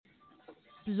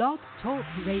Blog Talk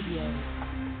Radio.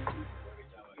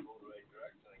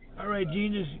 All right,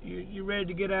 Genius, you ready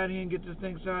to get out here and get this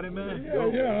thing started, man?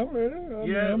 Yeah, I'm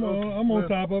ready. I'm on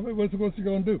top of it. What's you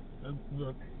gonna do?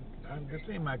 Look, I'm gonna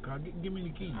say my car. Give me the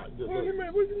keys. What do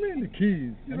you mean the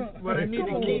keys? But I need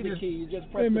the key. You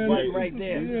just press the button right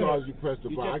there. Yeah. You press the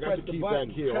button. I got the key back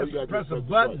here. All you got to Press do a is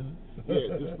button.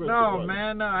 Yeah, just press No, the button.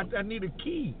 man, no. I need a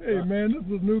key. Hey, man, this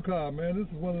is a new car, man. This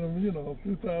is one of them,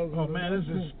 2000. Oh man,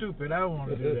 this is stupid. I don't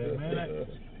want to do that, man.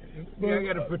 I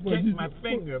gotta protect my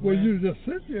finger, well, man. you just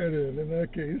sit there then, in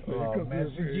that case. Oh man,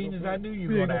 see, Genius, I knew you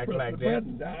were gonna act like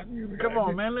that. Come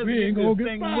on, man, let's we ain't get gonna this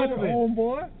get thing started, moving.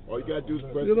 homeboy. All you got to do is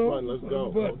press the button. Let's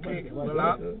go. Okay,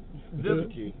 well,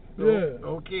 this key. Yeah.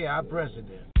 Okay, I'll press it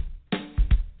then.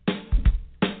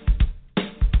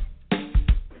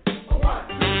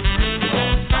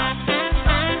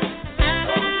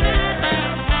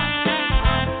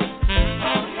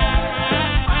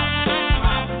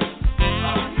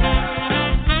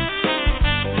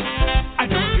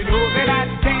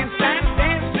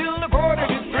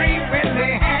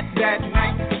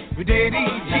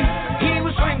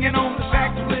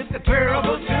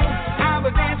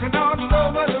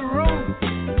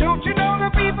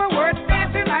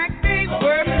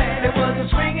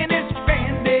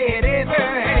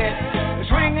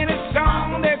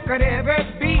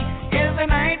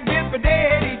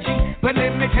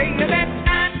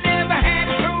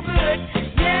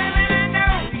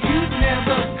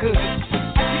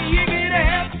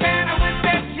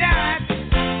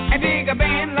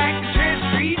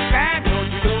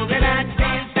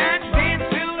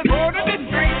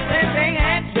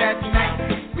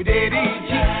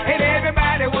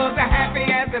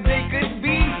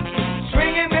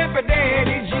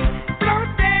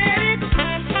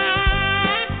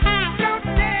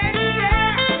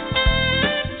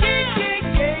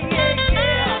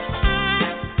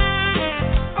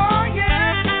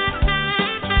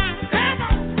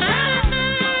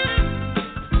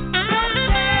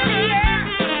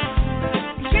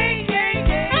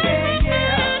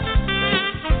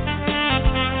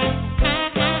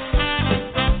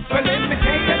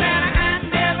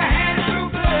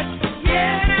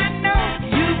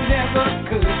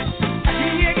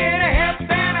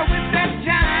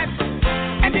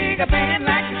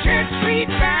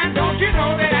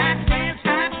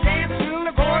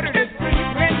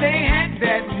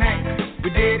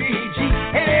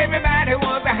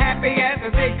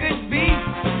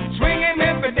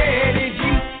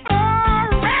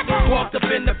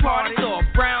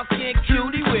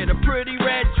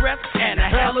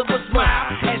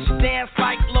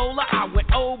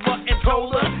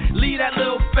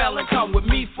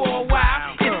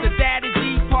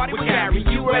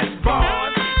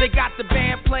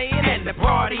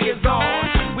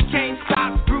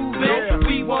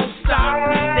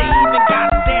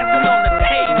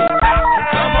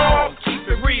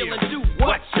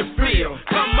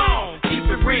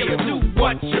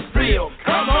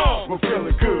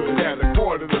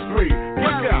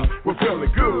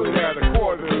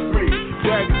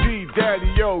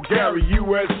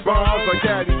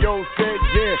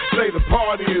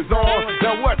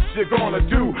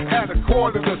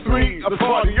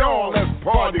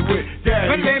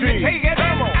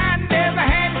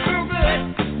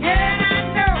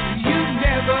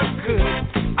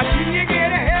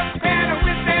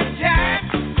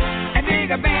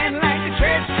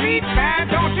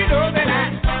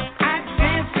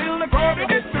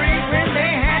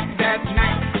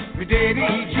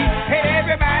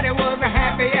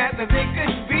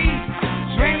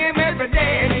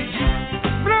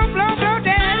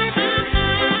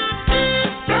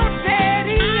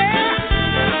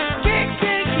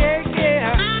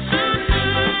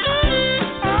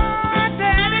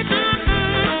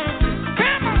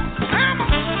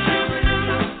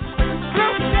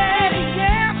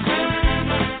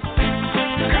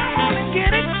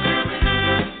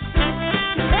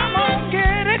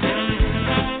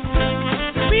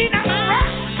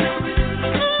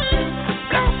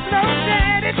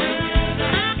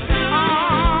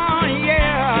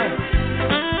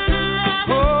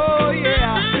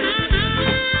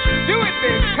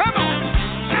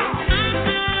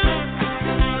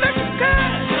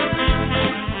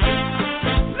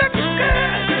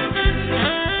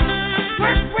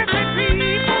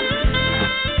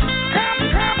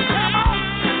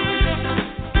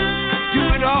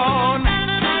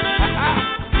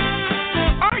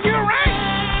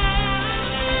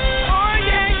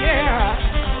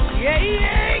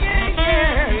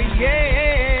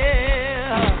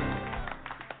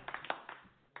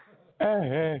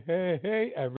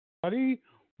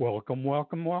 Welcome,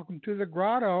 welcome, welcome to the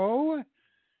Grotto.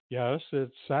 Yes,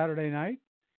 it's Saturday night.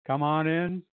 Come on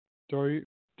in.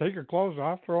 Take your clothes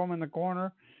off, throw them in the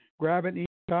corner, grab an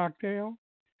cocktail,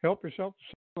 help yourself to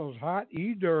some of those hot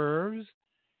hors d'oeuvres,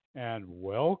 and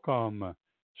welcome.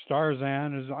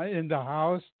 Starzan is in the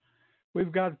house.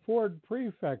 We've got Ford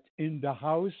Prefect in the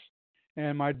house,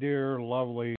 and my dear,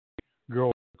 lovely girl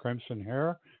with crimson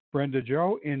hair, Brenda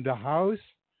Joe, in the house.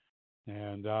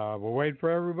 And we're waiting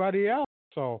for everybody else.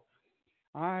 So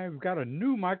I've got a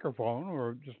new microphone,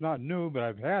 or just not new, but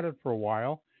I've had it for a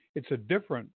while. It's a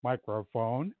different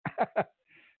microphone.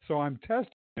 So I'm testing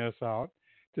this out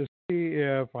to see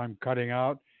if I'm cutting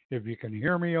out, if you can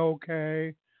hear me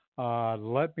okay.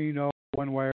 Let me know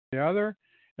one way or the other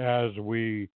as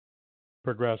we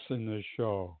progress in this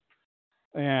show.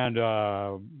 And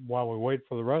while we wait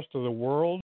for the rest of the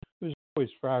world, who's always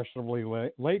fashionably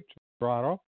late to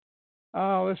Grotto,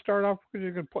 let's start off because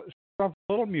you can start off with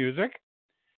a little music.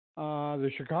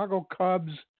 The Chicago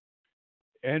Cubs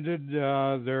ended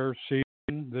their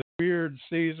season, this weird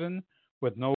season,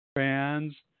 with no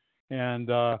fans, and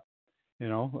they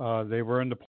were in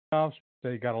the playoffs.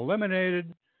 They got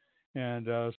eliminated,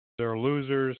 and they're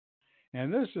losers.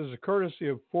 And this is a courtesy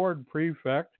of Ford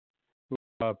Prefect, who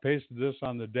pasted this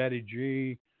on the Daddy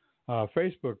G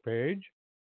Facebook page.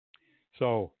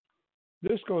 So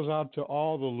this goes out to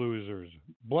all the losers.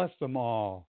 Bless them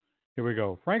all. Here we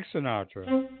go. Frank Sinatra.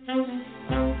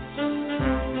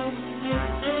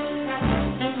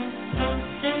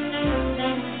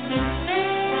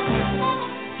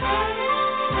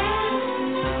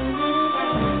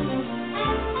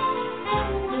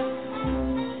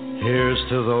 Here's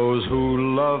to those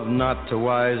who love not too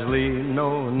wisely,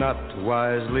 no, not too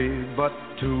wisely, but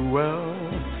too well.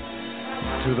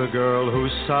 To the girl who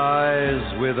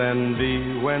sighs with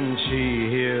envy when she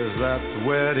hears that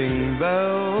wedding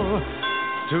bell.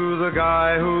 To the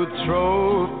guy who'd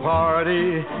throw a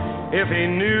party if he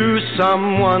knew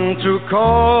someone to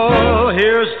call.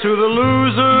 Here's to the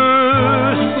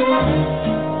losers,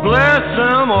 bless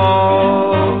them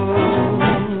all.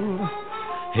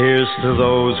 Here's to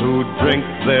those who drink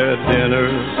their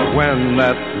dinners when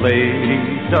that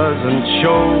lady doesn't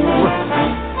show.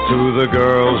 To the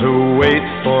girls who wait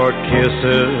for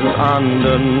kisses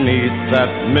underneath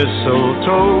that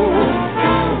mistletoe.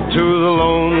 To the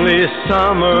lonely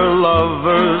summer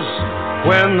lovers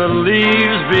when the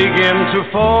leaves begin to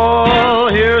fall.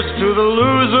 Here's to the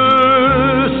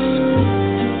losers,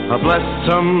 bless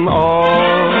them all.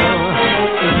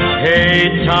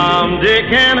 Hey, Tom,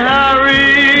 Dick, and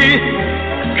Harry,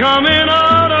 coming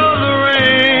out of the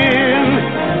rain,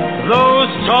 those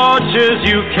torches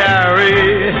you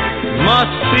carry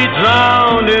must be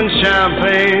drowned in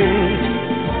champagne.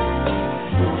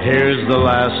 Here's the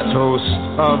last toast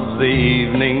of the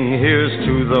evening. Here's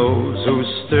to those who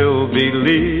still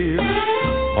believe.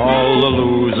 All the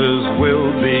losers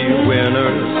will be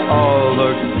winners, all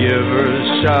the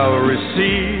givers shall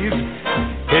receive.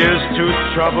 Here's to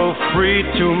trouble-free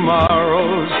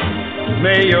tomorrows.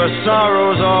 May your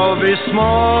sorrows all be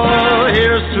small.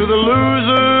 Here's to the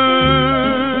losers,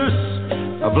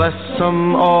 bless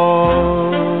them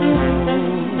all.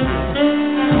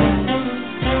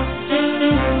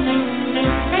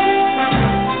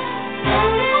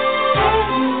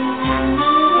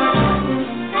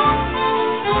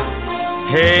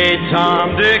 Hey,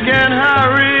 Tom, Dick, and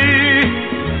Harry,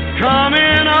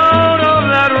 coming out of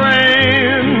that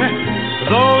rain,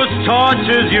 those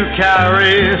torches you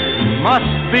carry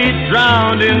must be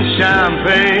drowned in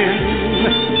champagne.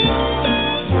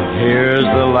 Here's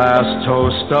the last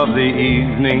toast of the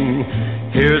evening.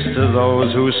 Here's to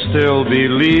those who still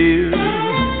believe.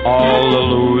 All the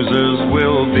losers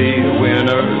will be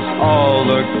winners, all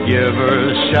the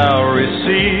givers shall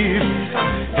receive.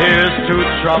 Here's to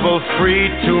trouble-free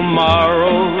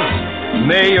tomorrows.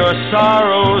 May your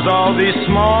sorrows all be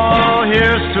small.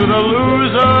 Here's to the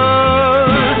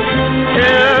losers.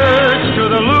 Here's to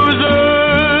the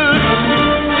losers.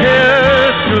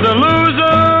 Here's to the losers.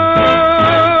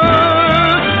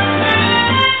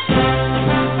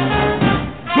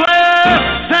 Bless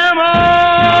them all.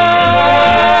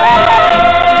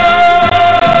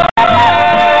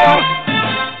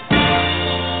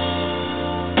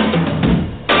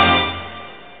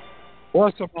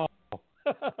 Bless them all.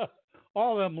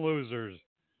 All them losers.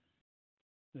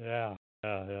 Yeah.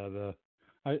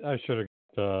 I should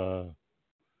have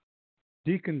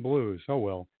Deacon Blues. Oh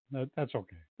well, that's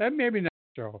okay. That maybe next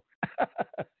show.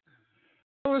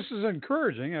 Well, this is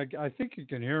encouraging. I think you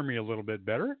can hear me a little bit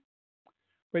better.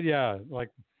 But yeah,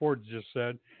 like Ford just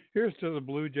said, here's to the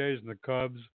Blue Jays and the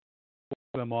Cubs.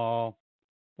 Bless them all.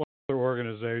 Bless their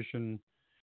organization.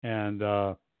 And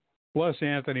bless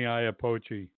Anthony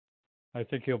Iapoce. I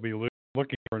think he'll be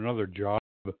looking for another job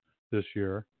this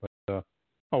year. But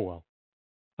oh well.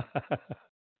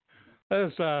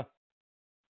 Let's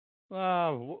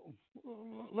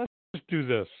just do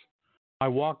this. My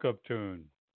walk-up tune.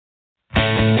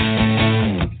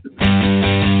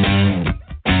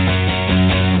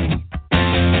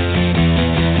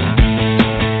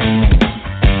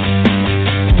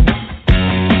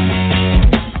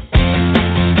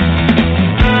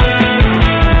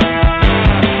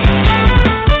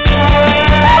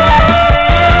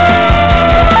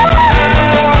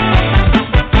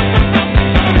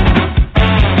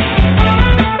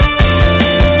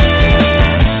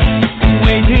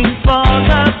 Waiting for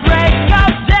the break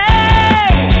of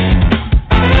day.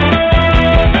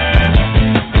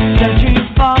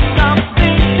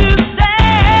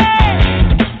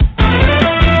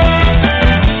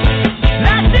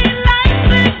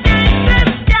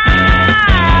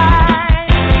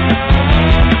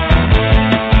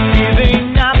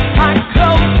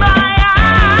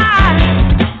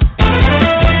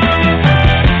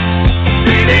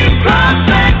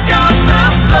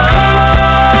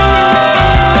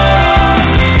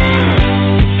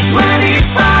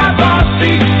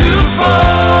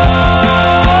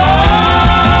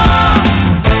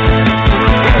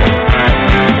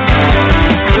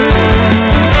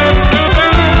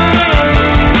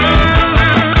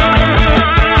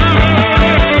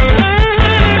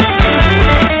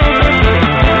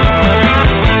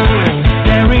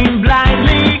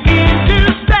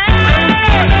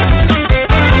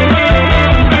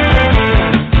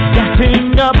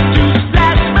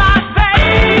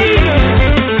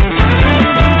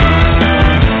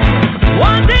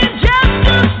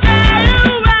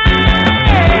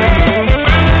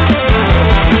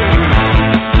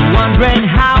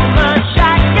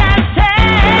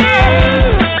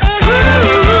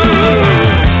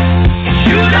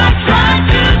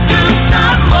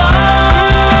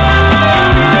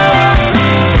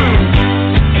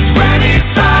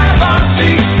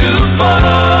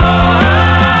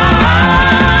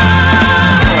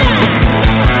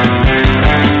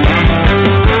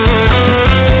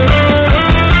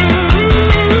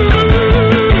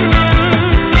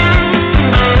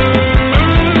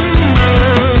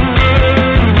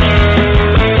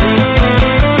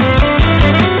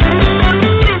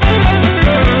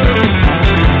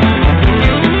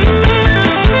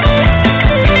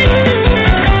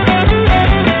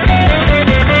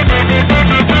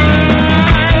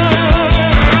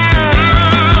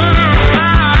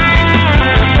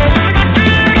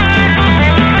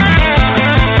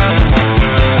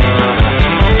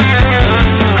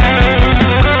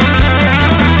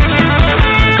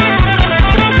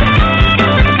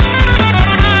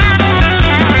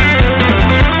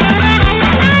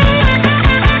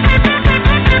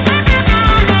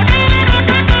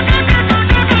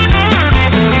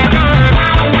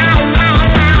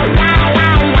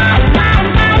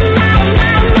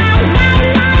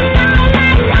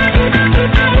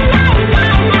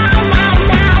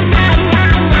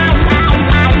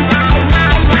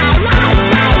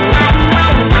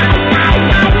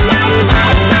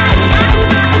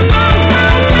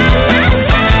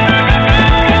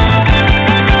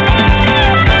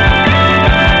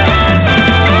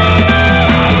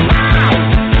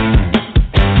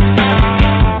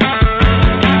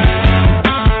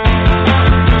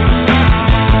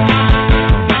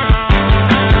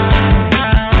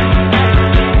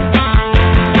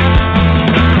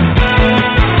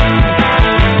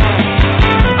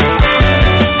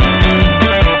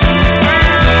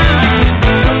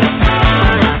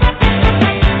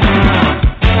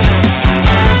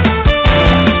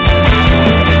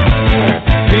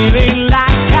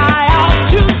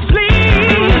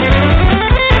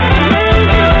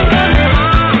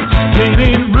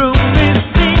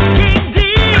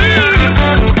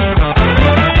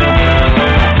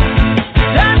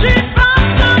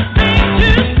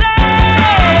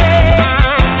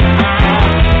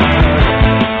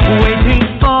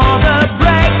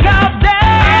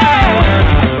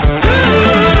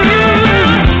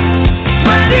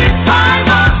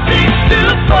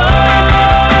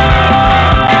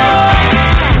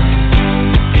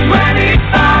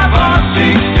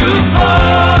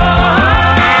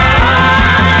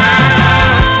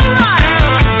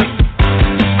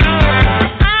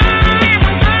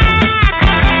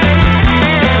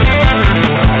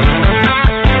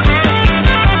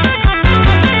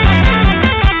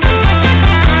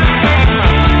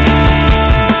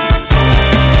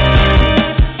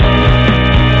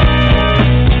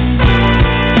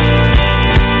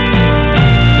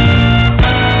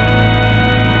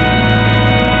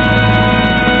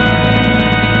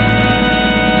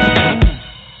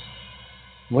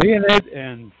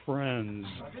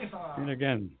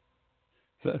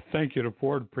 thank you to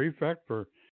Ford Prefect for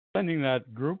sending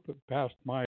that group past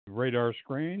my radar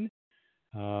screen.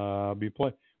 We'll be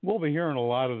hearing a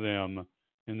lot of them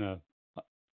in the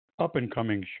up and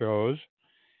coming shows.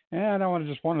 And I want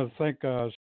to thank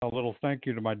a little thank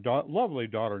you to my lovely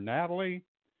daughter Natalie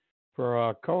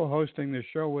for co-hosting the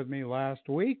show with me last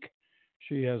week.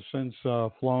 She has since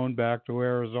flown back to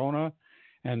Arizona,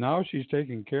 and now she's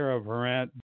taking care of her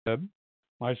Aunt Deb,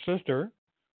 my sister,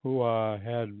 who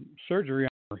had surgery on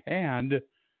her hand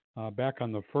back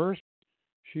on the 1st.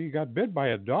 She got bit by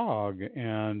a dog,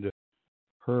 and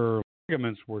her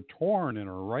ligaments were torn in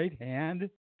her right hand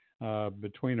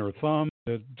between her thumb.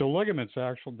 The ligaments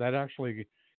actually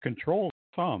control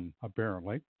the thumb,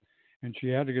 apparently, and she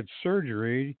had to get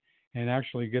surgery and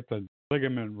actually get the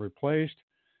ligament replaced.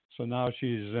 So now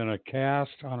she's in a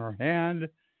cast on her hand,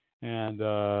 and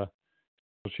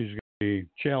she's going to be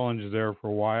challenged there for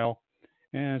a while.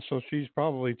 And so she's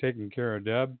probably taking care of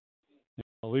Deb.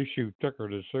 At least you took her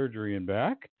to surgery and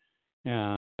back.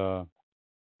 And,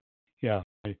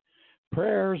 my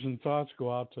prayers and thoughts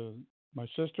go out to my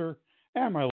sister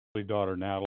and my lovely daughter,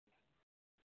 Natalie,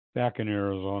 back in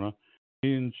Arizona.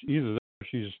 Either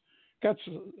she's got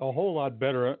a whole lot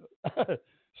better,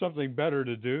 something better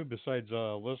to do besides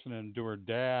listening to her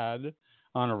dad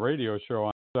on a radio show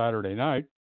on Saturday night.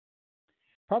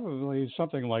 Probably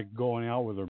something like going out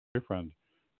with her boyfriend,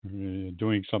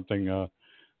 doing something,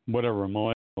 whatever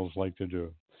millennials like to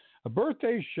do. A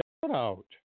birthday shout out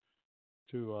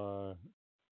to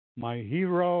my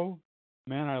hero,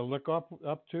 man I look up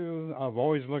to, I've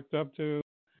always looked up to,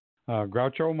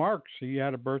 Groucho Marx. He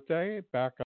had a birthday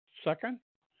back on 2nd,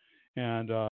 and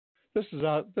this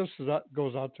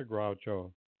goes out to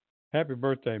Groucho. Happy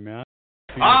birthday, man.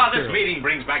 This meeting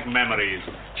brings back memories.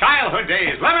 Childhood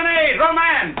days, lemonade,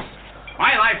 romance.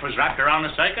 My life was wrapped around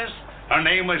a circus. Her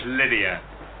name was Lydia.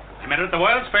 I met her at the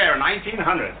World's Fair in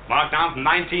 1900, marked down from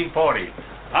 1940.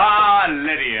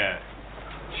 Lydia.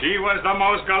 She was the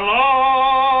most glorious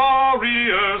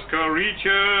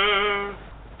creature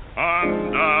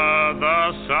under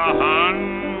the sun.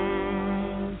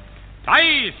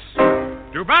 Thais,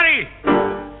 Dubari,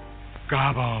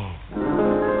 Gabo,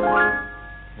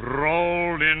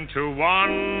 rolled into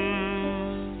one.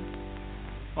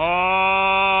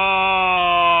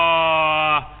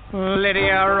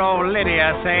 Lydia, oh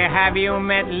Lydia, say, have you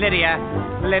met Lydia?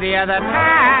 Lydia the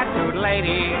tattooed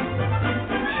lady.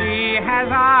 She has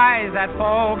eyes that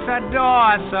folks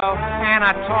adore so, and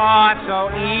a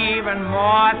torso even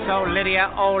more so.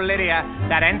 Lydia, oh Lydia,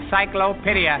 that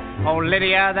encyclopedia. Oh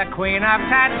Lydia, the queen of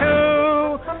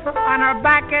tattoo. On her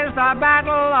back is the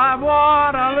Battle of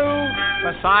Waterloo.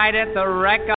 Beside it, the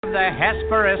wreck of the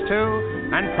Hesperus too.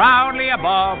 And proudly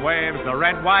above waves the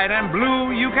red, white, and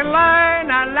blue. You can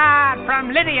learn a lot from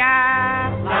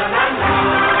Lydia.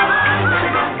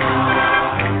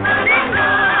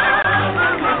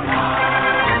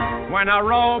 When a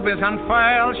robe is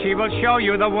unfurled, she will show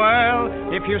you the world.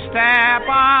 If you step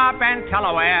up and tell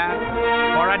her where,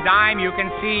 for a dime you can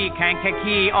see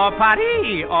Kankakee or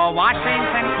Paris or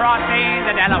Washington crossing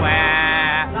the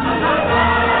Delaware.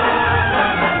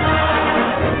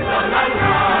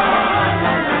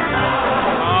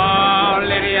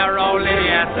 Oh,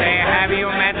 Lydia, say, have you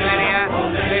met Lydia?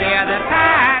 Lydia, the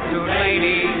tattooed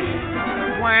lady.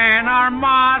 When our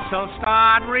muscles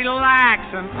start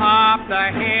relaxing, up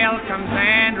the hill comes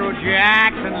Andrew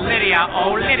Jackson. Lydia,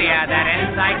 oh Lydia, that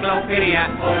encyclopedia.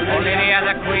 Oh Lydia,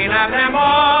 the queen of them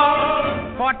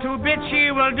all. For 2 bits she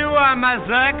will do a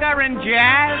mazurka in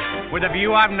jazz, with a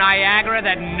view of Niagara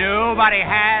that nobody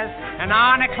has. And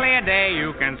on a clear day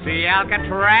you can see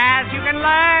Alcatraz. You can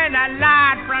learn a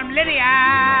lot from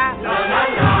Lydia. La, la,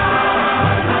 la.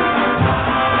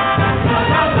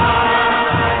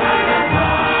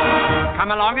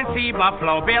 Come along and see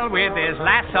Buffalo Bill with his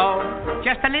lasso.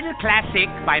 Just a little classic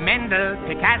by Mendel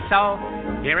Picasso.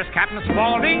 Here is Captain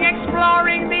Spaulding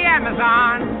exploring the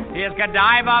Amazon. Here's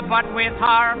Godiva, but with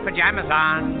her pajamas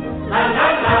on. La, la,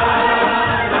 la,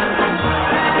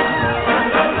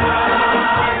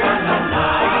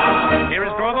 here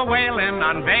is Grover Whalen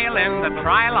unveiling the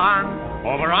Trilon.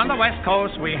 Over on the West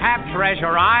Coast we have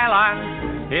Treasure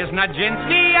Island. Here's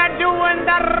Najinsky doing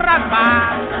the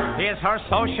rumba. Here's her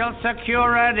social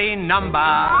security number.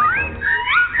 Oh,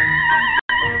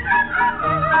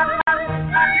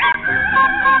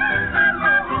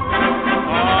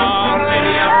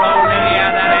 Lydia,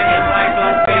 that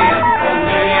encyclopedia.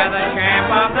 Lydia, the champ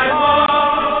of the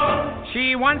world.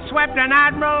 She once swept an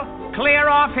admiral clear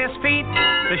off his feet.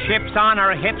 The ships on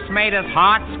her hips made his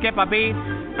heart skip a beat.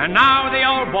 And now the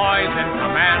old boy's in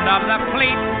command of the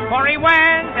fleet, for he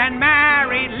went and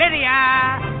married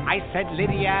Lydia. I said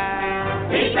Lydia.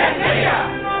 He said Lydia.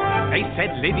 They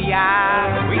said Lydia.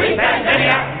 We said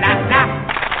Lydia. La la.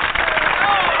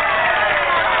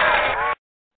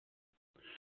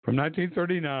 From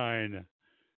 1939.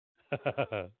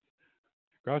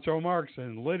 Groucho Marx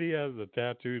and Lydia the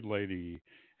Tattooed Lady.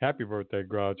 Happy birthday,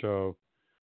 Groucho.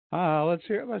 Let's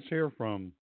hear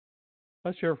from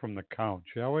the Count,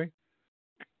 shall we?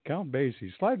 Count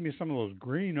Basie. Slide me some of those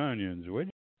green onions, would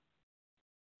you?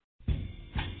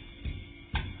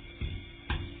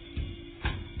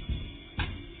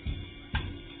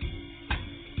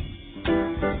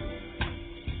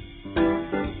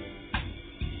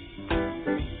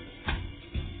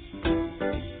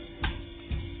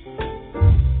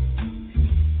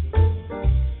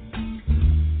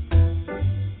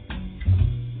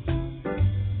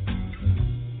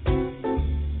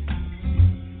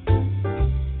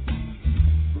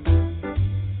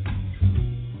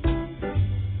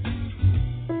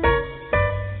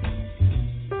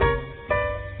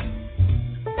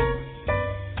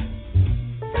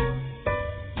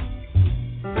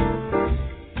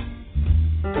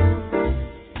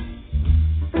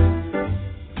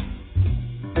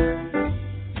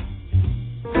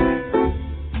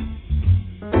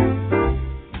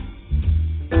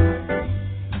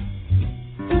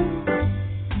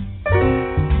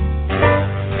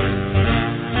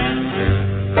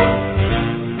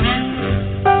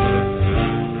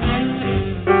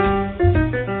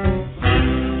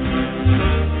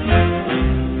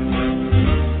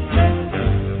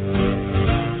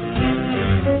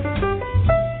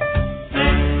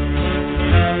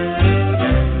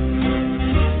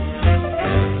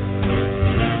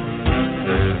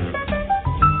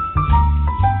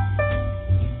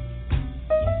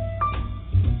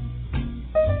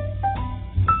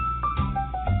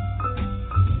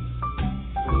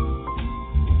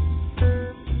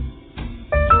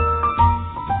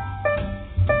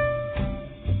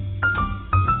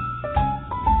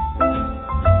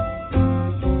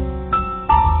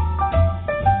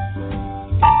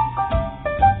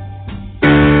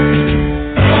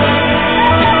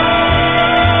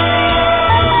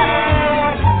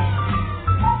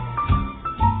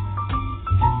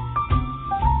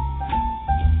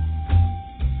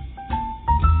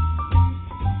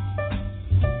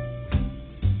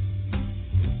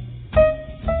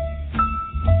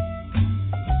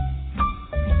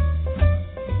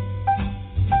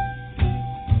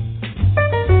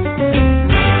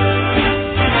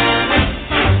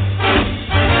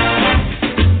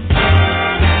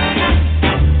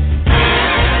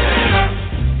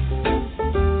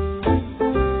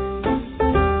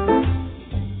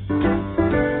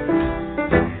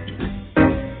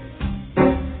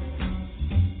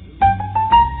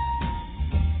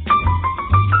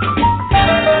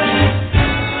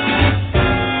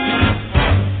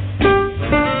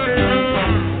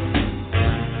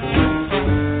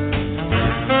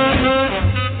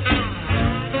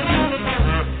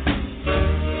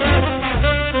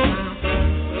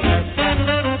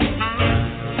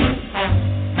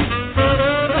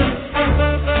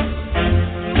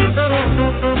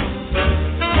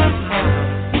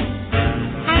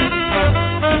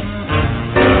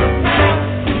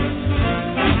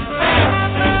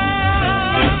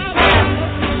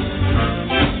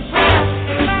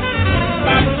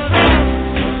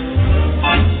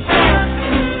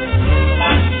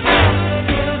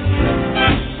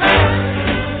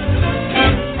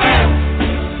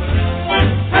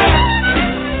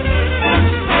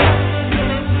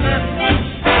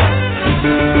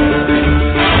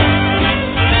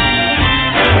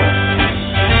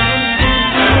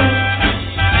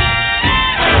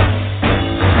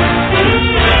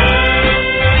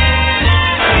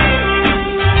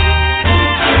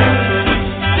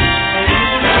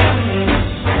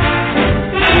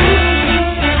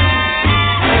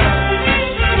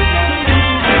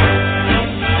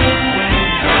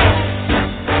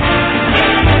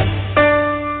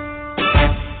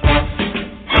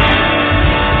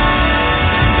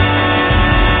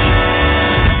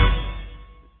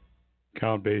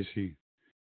 Count Basie.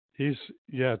 He's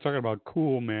talking about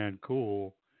cool man,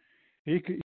 cool. He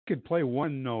could play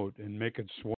one note and make it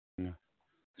swing. Again,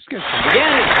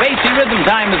 it's Basie Rhythm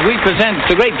Time as we present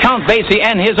the great Count Basie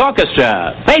and his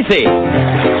orchestra. Basie.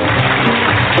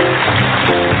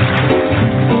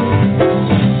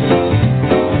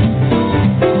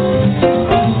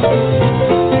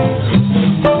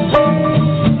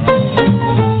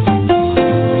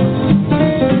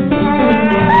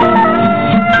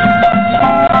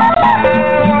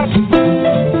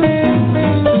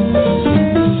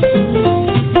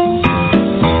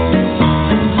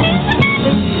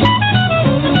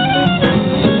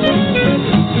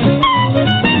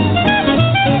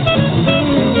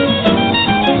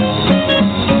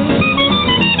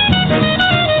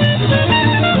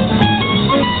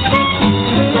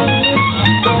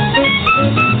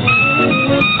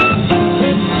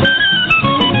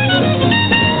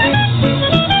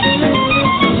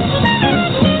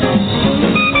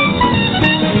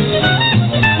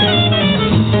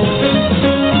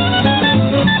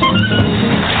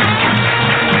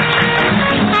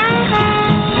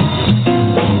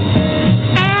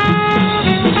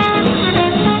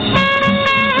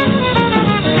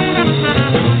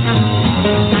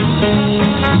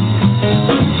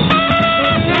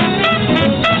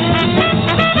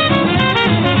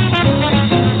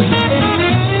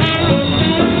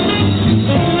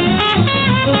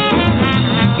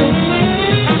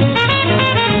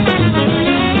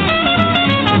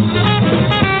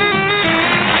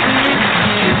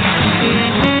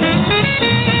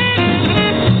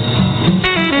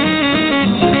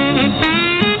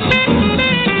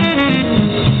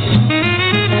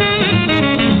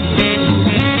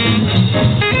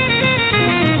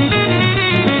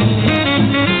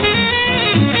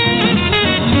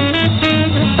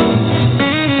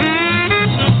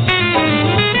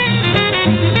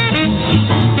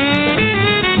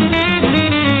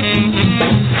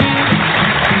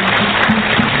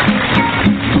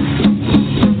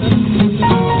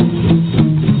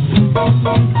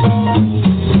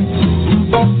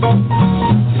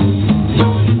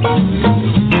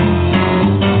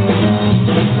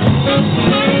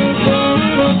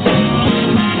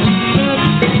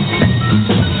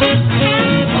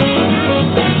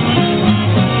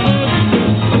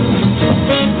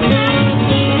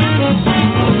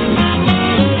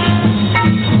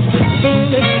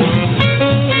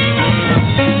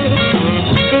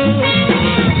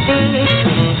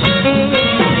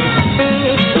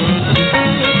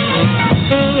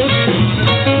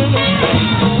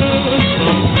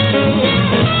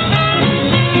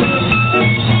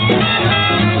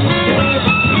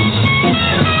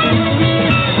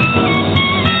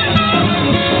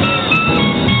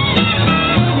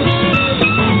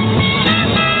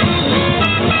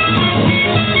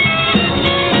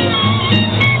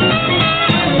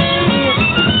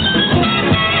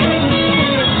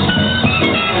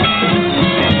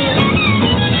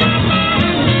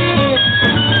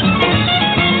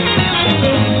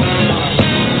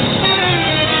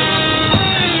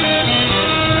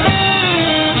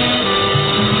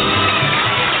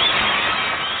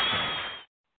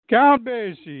 Count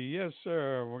Basie, yes,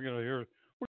 sir. We're gonna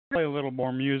play a little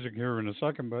more music here in a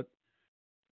second, but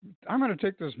I'm going to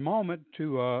take this moment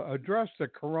to address the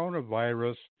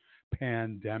coronavirus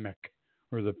pandemic,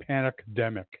 or the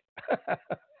panicdemic,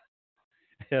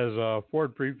 as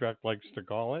Ford Prefect likes to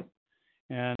call it.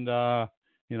 And, our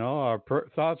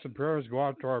thoughts and prayers go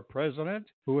out to our president,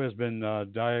 who has been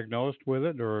diagnosed with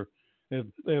it, or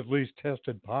at least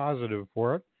tested positive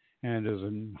for it, and is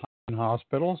in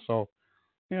hospital. So,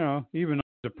 even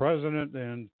the president,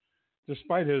 and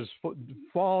despite his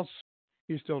faults,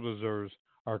 he still deserves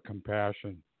our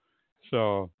compassion.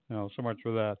 So, so much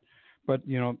for that. But,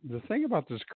 the thing about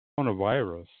this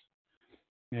coronavirus,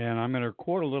 and I'm going to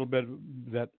quote a little bit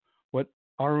that what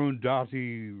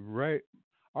Arundhati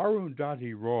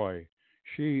Roy,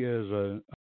 she is an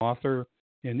author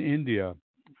in India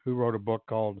who wrote a book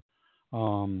called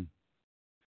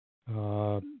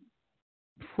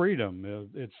Freedom.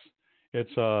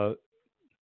 It's well,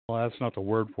 that's not the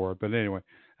word for it, but anyway,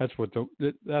 that's what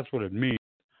it means.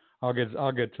 I'll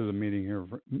get to the meaning here.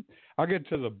 I'll get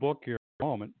to the book here in a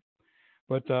moment.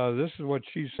 But this is what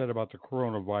she said about the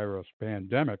coronavirus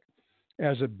pandemic.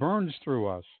 As it burns through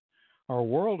us, our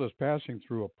world is passing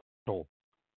through a portal.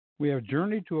 We have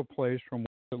journeyed to a place from which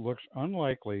it looks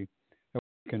unlikely that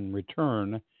we can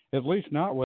return, at least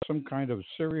not with some kind of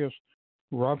serious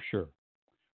rupture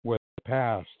with the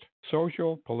past,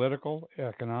 social, political,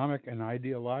 economic, and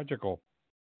ideological.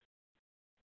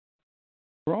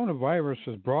 Coronavirus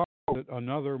has brought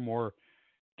another more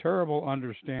terrible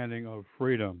understanding of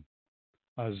freedom.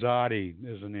 Azadi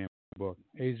is the name of the book.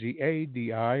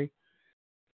 Azadi.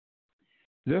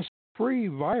 This free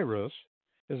virus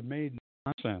has made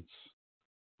nonsense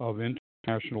of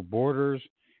international borders.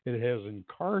 It has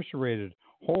incarcerated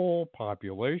whole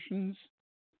populations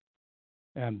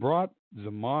and brought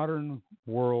the modern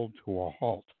world to a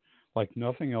halt like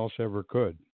nothing else ever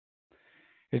could.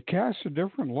 It casts a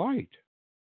different light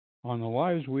on the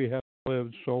lives we have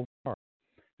lived so far.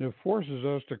 It forces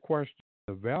us to question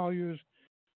the values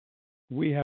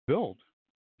we have built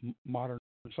modern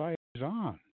societies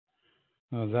on,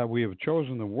 that we have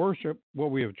chosen to worship,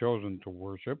 what we have chosen to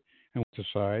worship and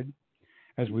decide.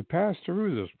 As we pass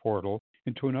through this portal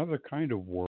into another kind of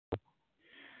world,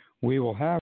 we will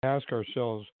have to ask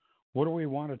ourselves, what do we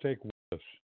want to take with us?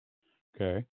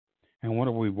 Okay? And what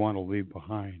do we want to leave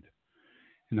behind?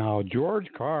 Now, George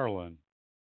Carlin,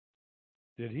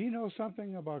 did he know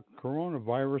something about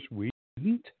coronavirus we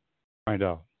didn't? Find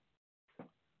out.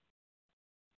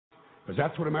 Because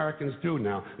that's what Americans do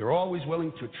now. They're always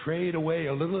willing to trade away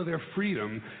a little of their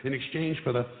freedom in exchange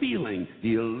for the feeling,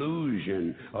 the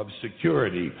illusion of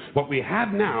security. What we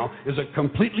have now is a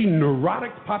completely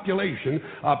neurotic population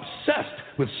obsessed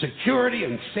with security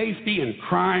and safety and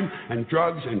crime and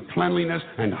drugs and cleanliness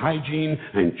and hygiene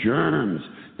and germs.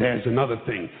 There's another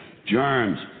thing,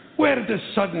 germs. Where did this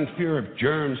sudden fear of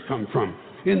germs come from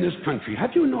in this country?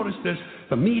 Have you noticed this?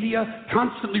 The media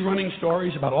constantly running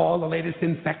stories about all the latest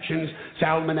infections,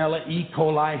 salmonella, E.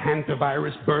 coli,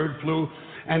 hantavirus, bird flu,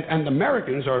 and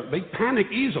Americans they panic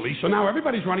easily, so now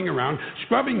everybody's running around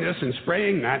scrubbing this and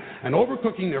spraying that and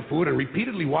overcooking their food and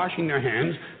repeatedly washing their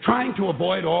hands, trying to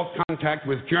avoid all contact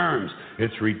with germs.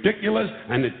 It's ridiculous,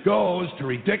 and it goes to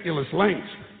ridiculous lengths.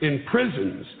 In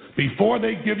prisons, before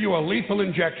they give you a lethal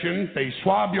injection, they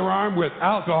swab your arm with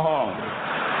alcohol.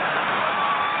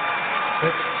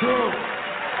 It's true.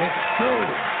 It's true.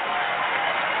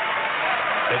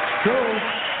 It's true.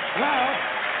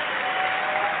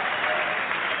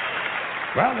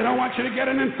 Well, they don't want you to get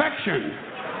an infection.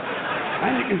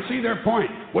 And you can see their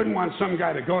point. Wouldn't want some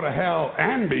guy to go to hell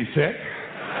and be sick.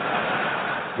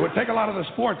 It would take a lot of the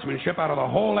sportsmanship out of the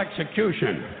whole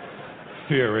execution.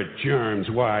 Fear of germs,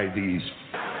 why these?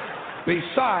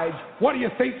 Besides, what do you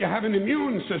think you have an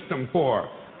immune system for?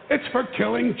 It's for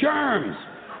killing germs.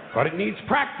 But it needs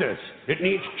practice. It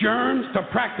needs germs to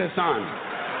practice on.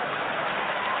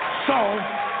 So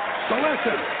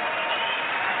listen.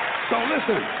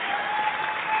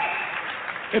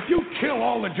 If you kill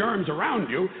all the germs around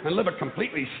you and live a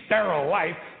completely sterile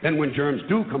life, then when germs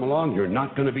do come along, you're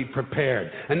not going to be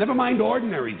prepared. And never mind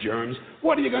ordinary germs.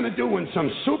 What are you going to do when some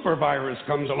super virus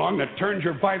comes along that turns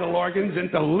your vital organs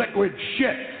into liquid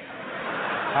shit?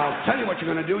 I'll tell you what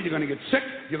you're going to do. You're going to get sick,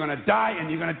 you're going to die, and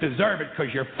you're going to deserve it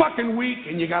because you're fucking weak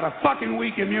and you got a fucking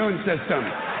weak immune system.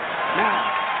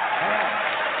 Now, all right,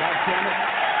 God damn it.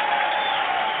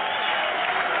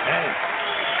 Hey.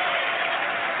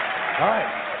 All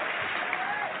right.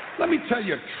 Let me tell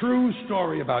you a true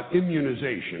story about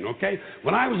immunization, okay?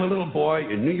 When I was a little boy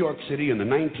in New York City in the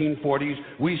 1940s,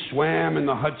 we swam in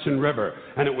the Hudson River,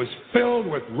 and it was filled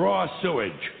with raw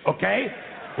sewage, okay?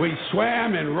 We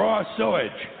swam in raw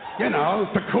sewage, you know,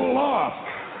 to cool off.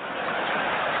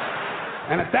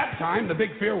 And at that time, the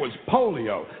big fear was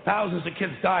polio. Thousands of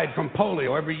kids died from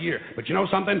polio every year. But you know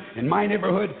something? In my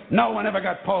neighborhood, no one ever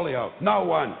got polio. No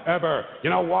one, ever. You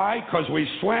know why? Because we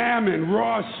swam in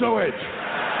raw sewage.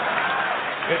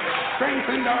 It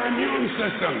strengthened our immune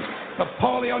systems. The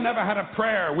polio never had a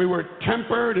prayer. We were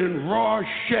tempered in raw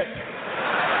shit.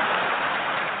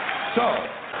 So,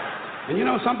 and you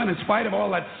know something? In spite of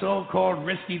all that so-called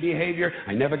risky behavior,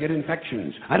 I never get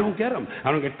infections. I don't get them.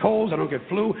 I don't get colds. I don't get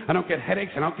flu. I don't get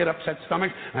headaches. I don't get upset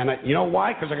stomachs. And you know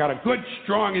why? Because I got a good,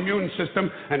 strong immune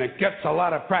system, and it gets a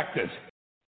lot of practice.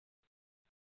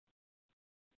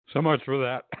 So much for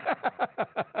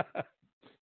that.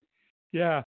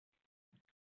 Yeah.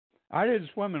 I didn't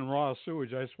swim in raw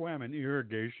sewage. I swam in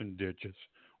irrigation ditches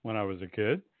when I was a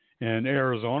kid. In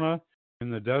Arizona,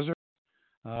 in the desert,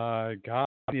 God,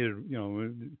 you know,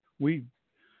 we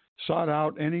sought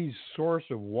out any source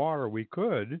of water we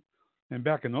could. And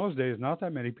back in those days, not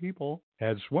that many people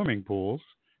had swimming pools,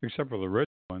 except for the rich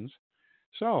ones.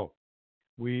 So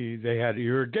they had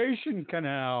irrigation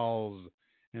canals,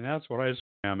 and that's what I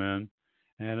swam in.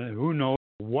 And who knows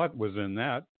what was in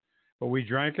that. But we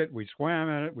drank it, we swam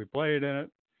in it, we played in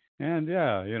it. And,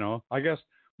 yeah, you know, I guess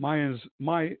my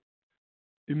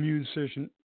immune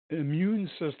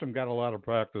system got a lot of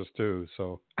practice too,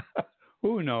 so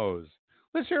who knows?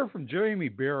 Let's hear from Jamie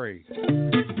Berry.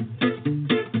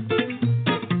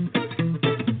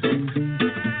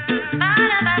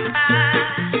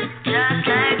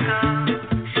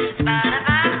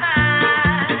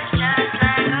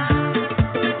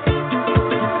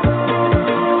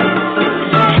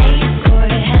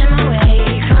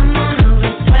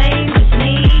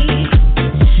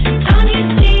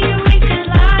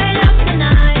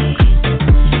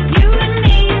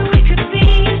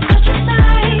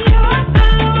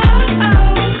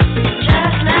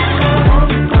 Just like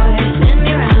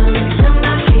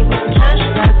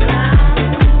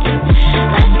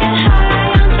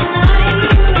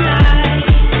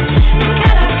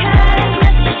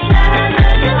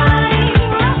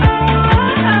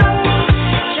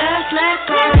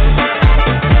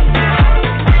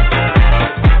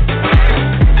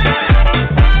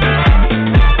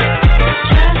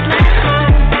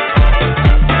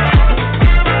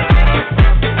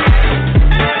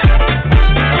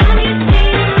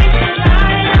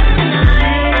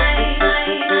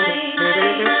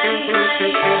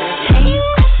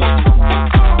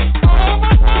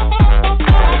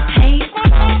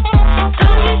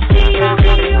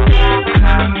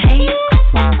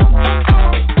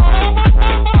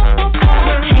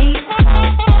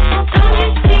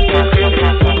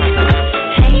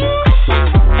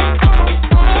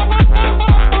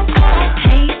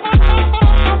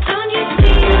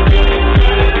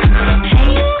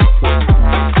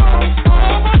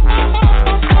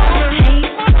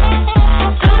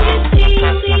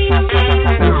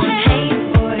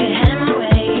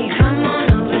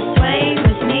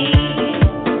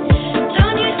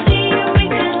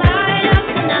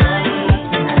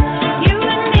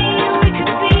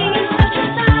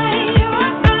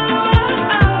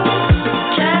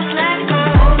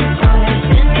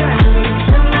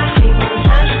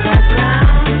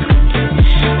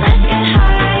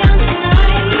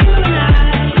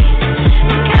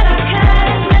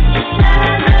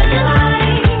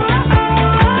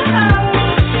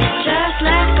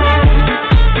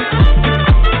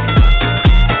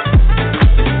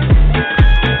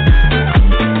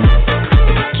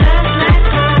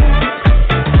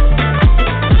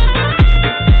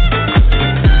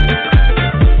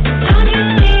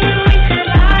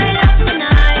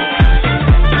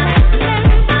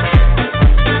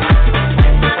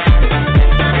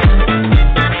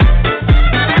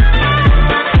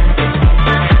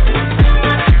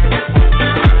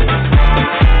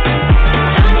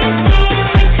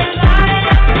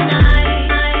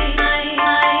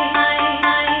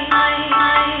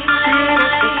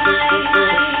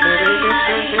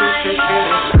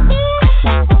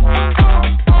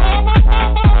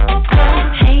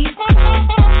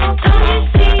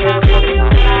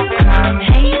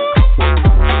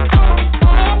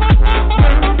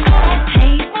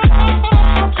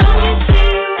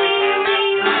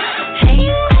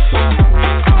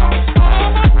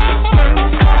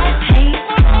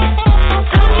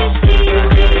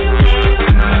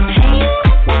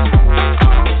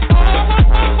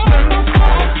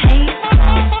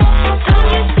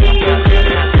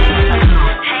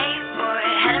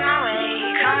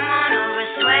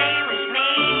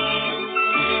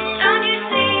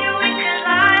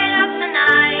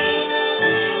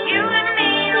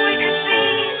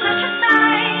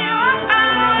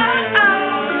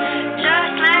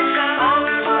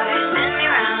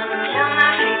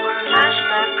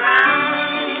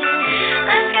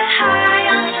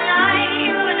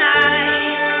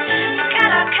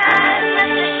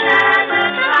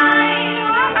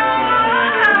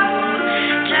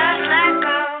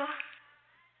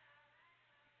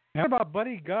about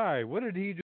Buddy Guy? What did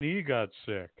he do when he got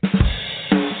sick?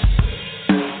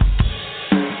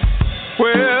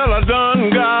 Well, I done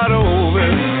got over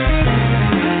it.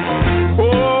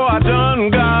 Oh, I done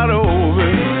got over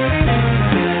it.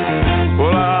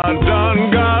 Well, I done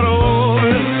got over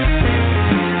it.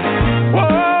 Oh,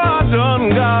 I done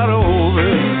got over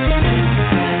it.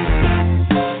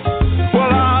 Well,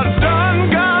 I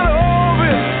done got over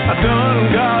it. I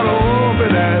done got over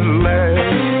it at last.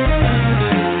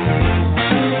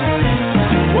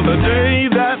 Well, the day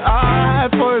that I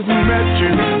first met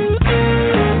you,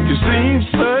 you seemed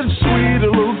such sweet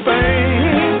little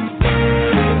thing.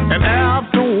 And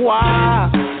after a while,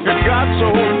 it got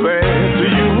so bad. Do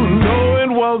you know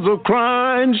it was a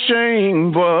crying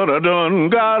shame? But I done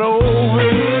got over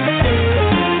it.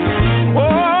 Oh,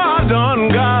 I done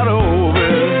got over it.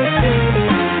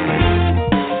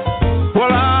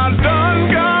 Well, I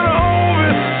done got over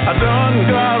it. I done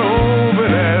got over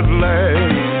it at last.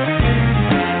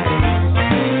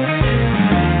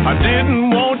 I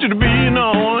didn't want you to be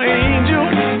no angel,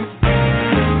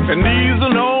 and neither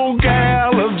no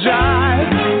gal of jive.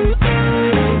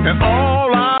 And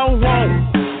all I want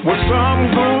was some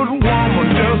good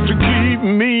woman just to keep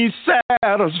me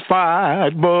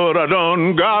satisfied. But I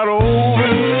done got over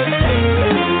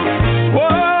it. Well,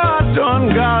 I done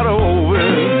got over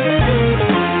it.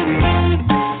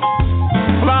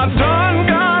 Well, I done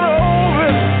got over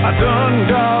it. I done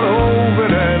got over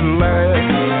it at last.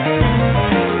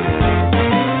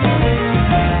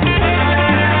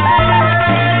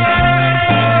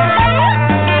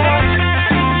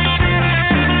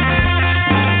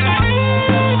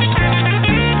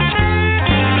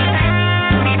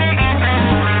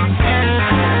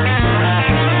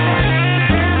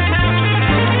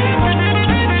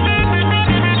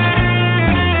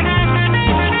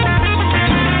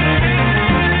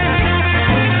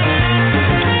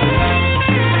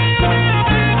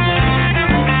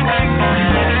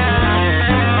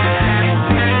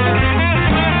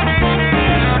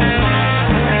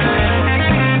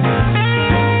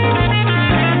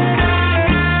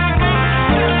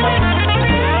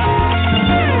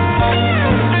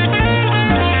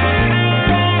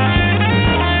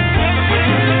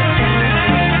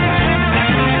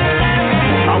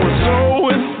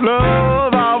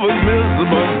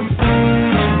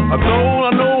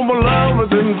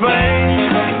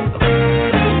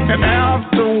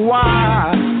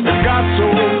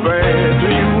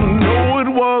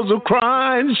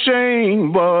 Crying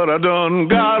shame, but I done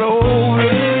got over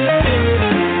it.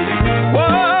 Well,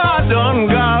 I done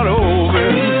got over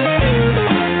it.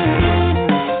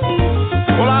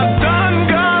 Well, I done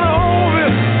got over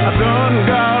it. I done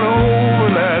got over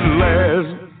that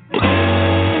last.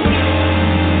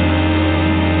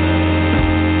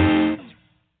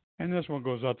 And this one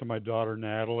goes out to my daughter,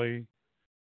 Natalie.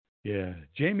 Yeah,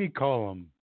 Jamie Cullum.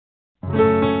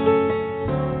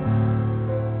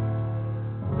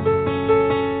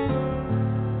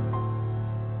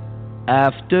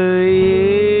 After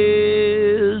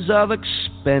years of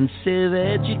expensive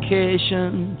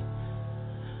education,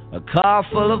 a car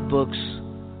full of books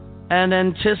and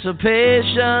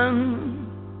anticipation,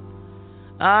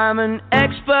 I'm an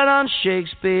expert on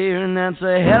Shakespeare, and that's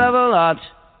a hell of a lot.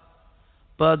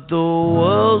 But the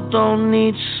world don't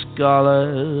need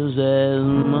scholars as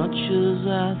much as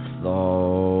I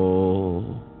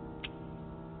thought.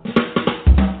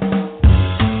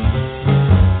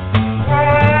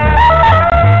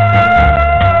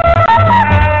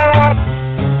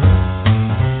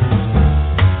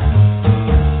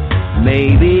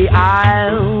 Maybe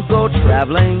I'll go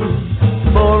traveling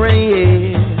for a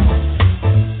year,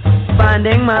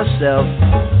 finding myself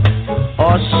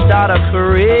or start a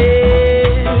career.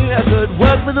 I could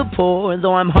work for the poor,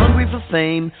 though I'm hungry for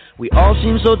fame. We all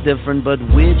seem so different, but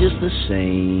we're just the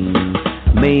same.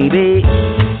 Maybe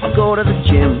I'll go to the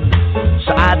gym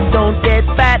so I don't get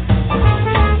fat,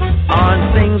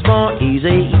 on things more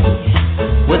easy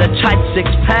with a tight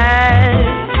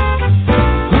six-pack.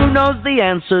 Who knows the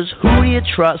answers? Who do you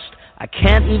trust? I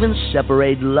can't even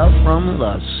separate love from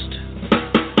lust.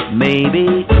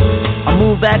 Maybe I'll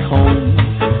move back home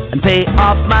and pay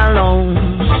off my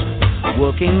loans,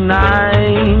 working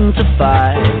 9 to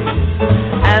 5,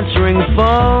 answering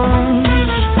phones.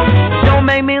 Don't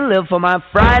make me live for my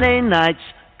Friday nights,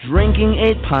 drinking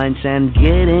 8 pints and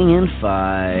getting in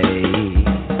fights.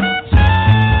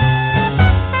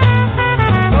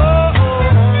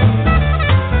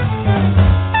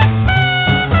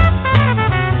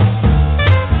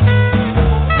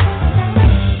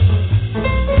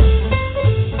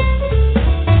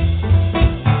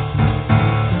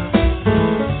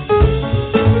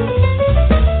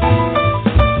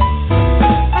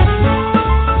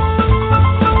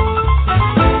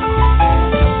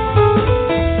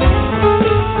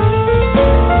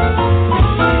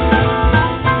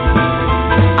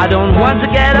 don't want to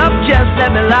get up, just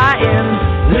let me lie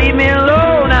in. Leave me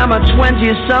alone, I'm a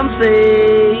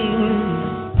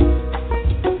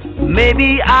 20-something.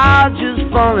 Maybe I'll just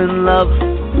fall in love.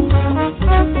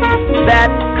 That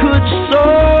could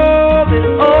solve it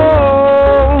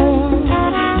all.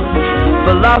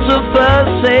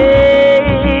 Philosophers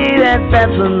say that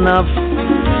that's enough.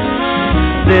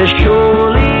 There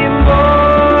surely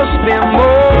must be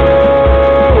more.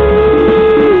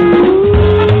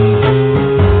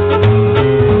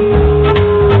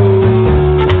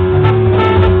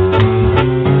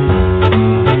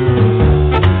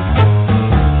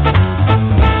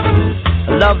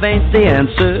 Love ain't the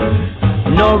answer,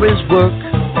 nor is work.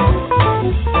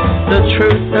 The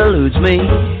truth eludes me,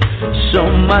 so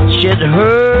much it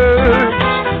hurts.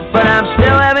 But I'm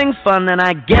still having fun, and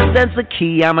I guess that's the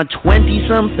key. I'm a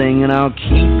 20-something, and I'll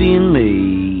keep being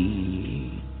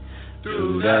me.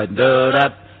 I'm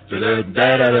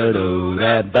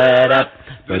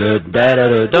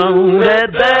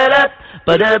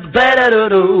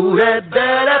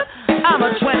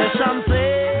a 20-something.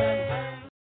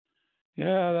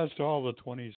 Yeah, that's to all the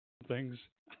 20-somethings.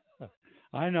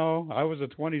 I know. I was a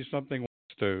 20-something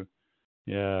once, too.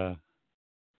 Yeah.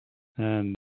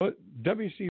 And but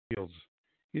W.C. Fields,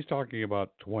 he's talking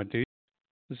about 20.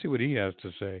 Let's see what he has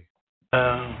to say.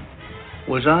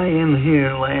 Was I in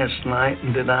here last night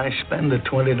and did I spend a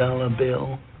 $20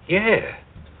 bill? Yeah.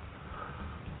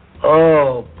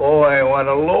 Oh, boy, what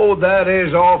a load that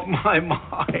is off my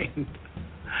mind.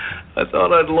 I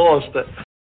thought I'd lost it.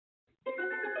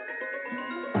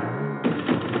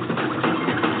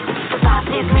 The past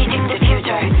is meeting the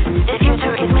future is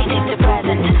meeting the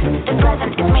present is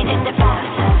meeting the past.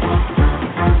 The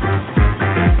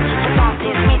past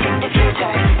is meeting the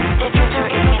future is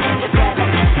meeting the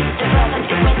present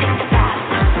is meeting the past.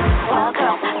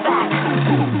 Welcome back.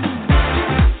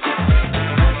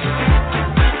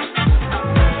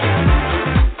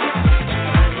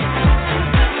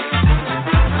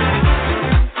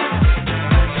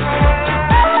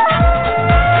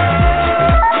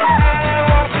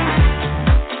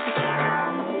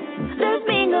 There's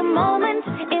been a moment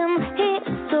in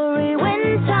history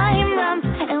when time runs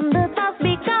and the past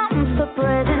becomes the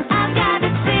present. I've got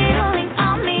this feeling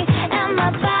on me and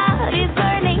my body's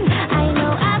burning. I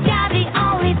know I've got the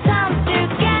only time to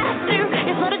get through.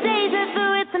 It's not a deja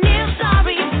vu, it's a new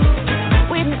story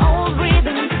with an old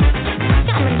rhythm.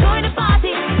 Come and join the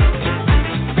party.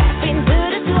 Step into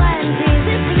the 20s.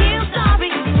 It's a new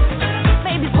story,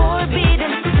 maybe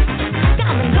forbidden.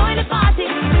 Come and join the party.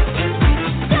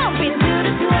 Jump into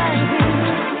the 20s.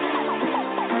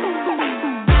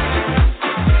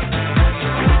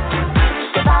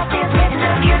 The past is meeting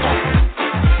the future.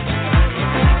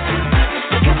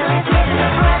 The future is meeting the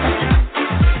present.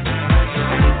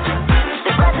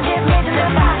 The present is meeting the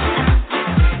past.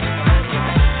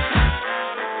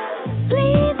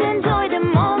 Please enjoy the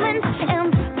moment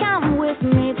and come with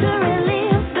me to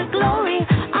relive the glory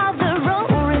of the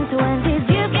roaring 20s.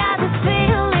 You got this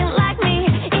feeling like me.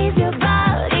 Is your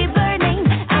body burning?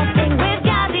 I think we've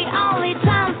got the only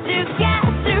chance to get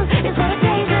through. It's not a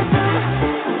deja vu.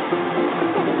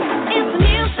 It's a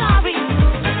new story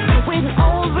with an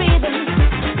old rhythm.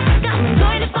 Come and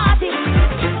join the party.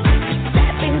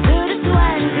 Step into the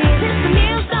 20s. It's a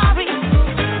new story,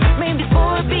 maybe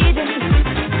forbidden.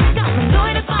 Come and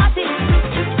join the party.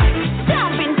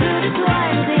 Jump into the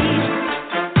 20s.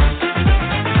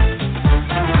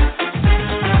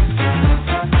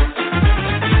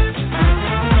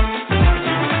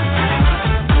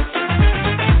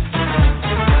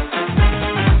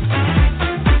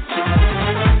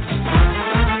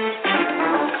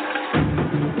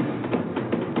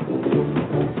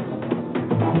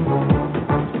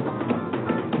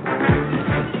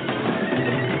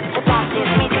 The past is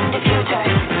meeting the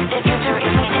future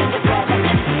is meeting the present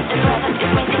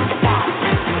is meeting the past.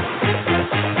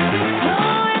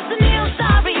 Oh, it's a new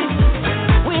story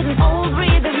with an old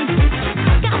rhythm.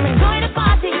 Come and join the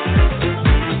party.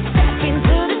 Step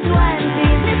into the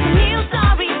 20s. It's a new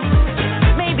story,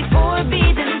 maybe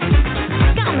forbidden.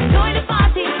 Come and join the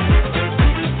party.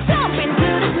 Jump into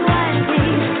the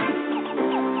 20s.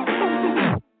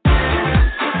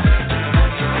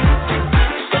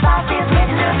 The past is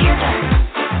meeting the future.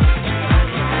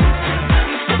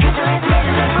 The future is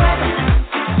meeting the present.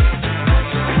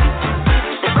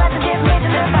 The present is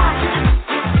meeting the past.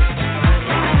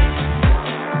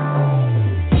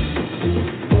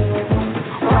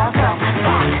 Welcome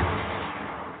back.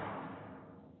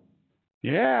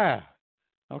 Yeah.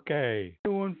 Okay.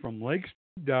 New one from Lake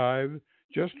Dive,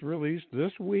 just released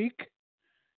this week.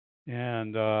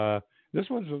 And this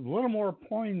one's a little more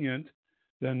poignant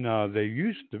than they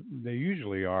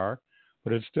usually are,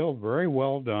 but it's still very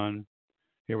well done.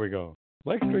 Here we go.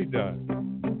 Lake Street does.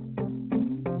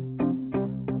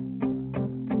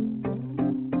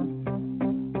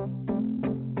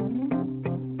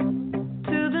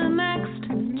 To the next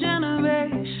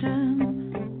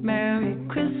generation, Merry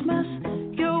Christmas.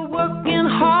 You're working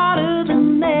harder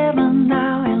than ever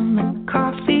now in the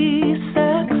coffee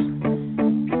sex.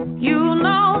 You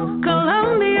know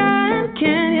Colombia and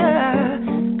Kenya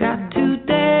got too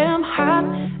damn hot,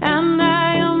 and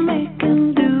I am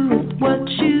making do with what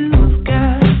you've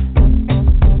got.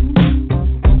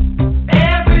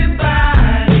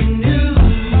 Everybody knew,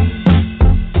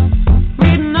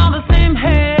 reading all the same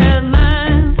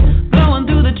headlines, blowing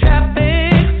through the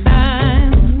traffic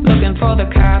signs, looking for the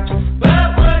cops.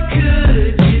 But what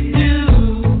could you do?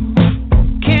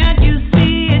 Can't you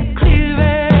see it clear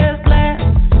as glass?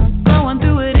 Going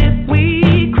through it if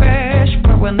we crash,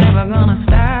 but we're never gonna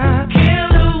stop.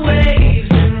 Killer waves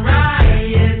and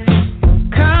riots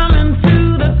coming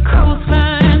to the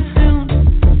coastline soon,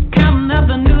 counting up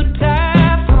the new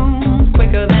typhoons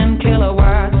quicker than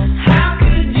kilowatts. How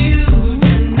could you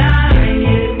deny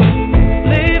it?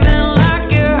 Living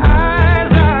like your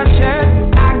eyes are shut.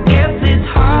 I guess it's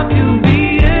hard to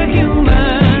be a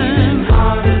human.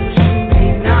 Harder to be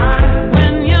not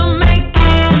when you're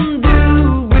making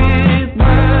do with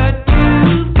what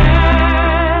you've got.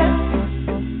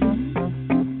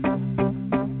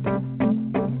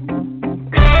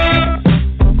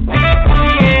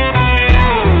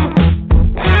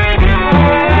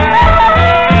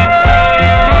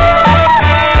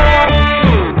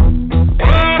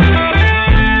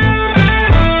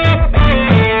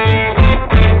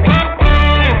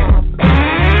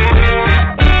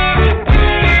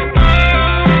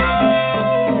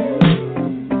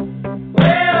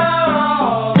 Where are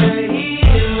all the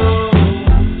heroes?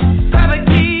 Perfect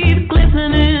teeth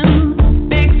glistening,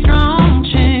 big strong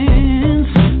chins,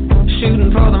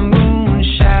 shooting for the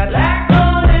moonshot like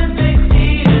Olympic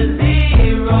sea to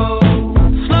zero.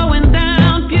 Slowing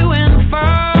down, few and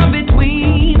far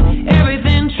between.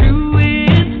 Everything true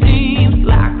it seems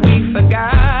like we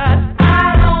forgot.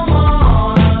 I don't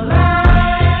wanna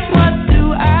lie. What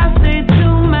do I say to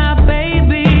my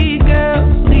baby girl?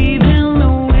 Leaving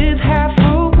her with half a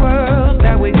world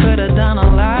that we could have done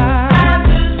a lot. I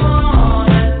just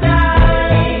wanna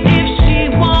die. If she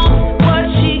wants what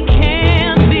she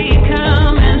can't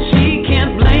become, and she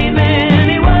can't blame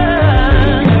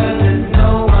anyone, 'cause it's no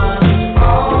one's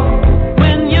fault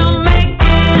when you're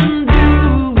making do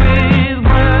with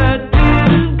what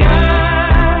you've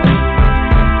got.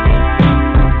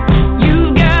 You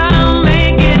gotta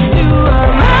make it to a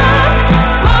lot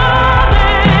more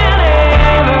than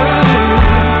ever,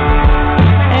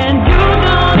 and you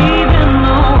don't even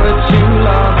know what you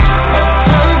lost. A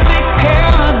perfect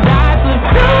paradise with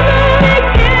too many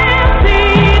guilty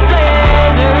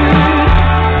pleasures,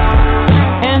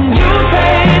 and you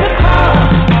pay the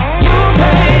cost. You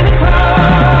pay the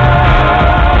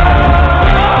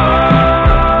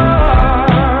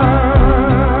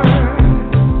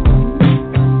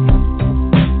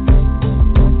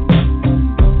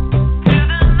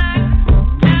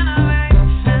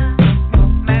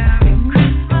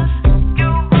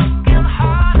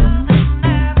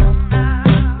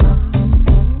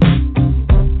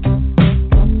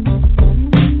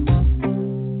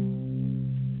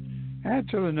Add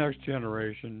to the next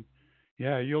generation.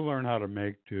 Yeah, you'll learn how to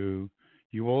make do.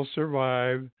 You will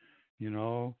survive. You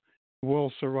know, you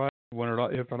will survive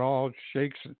if it all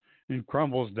shakes and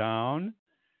crumbles down.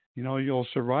 You know, you'll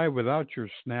survive without your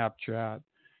Snapchat.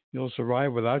 You'll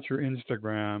survive without your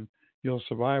Instagram. You'll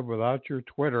survive without your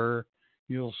Twitter.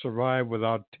 You'll survive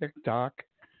without TikTok.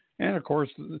 And of course,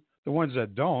 the ones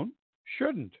that don't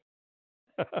shouldn't.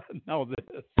 Know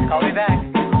this. Call me back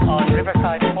on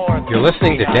Riverside 4. You're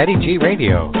listening to Daddy G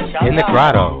Radio in the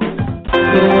Grotto.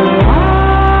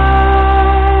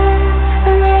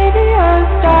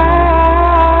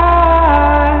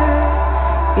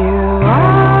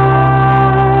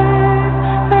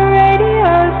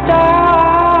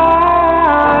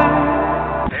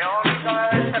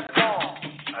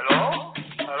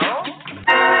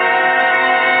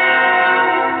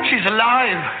 She's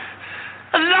alive!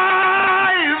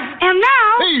 Alive! And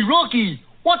now? Hey, Rocky!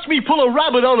 Watch me pull a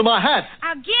rabbit out of my hat!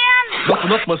 Again?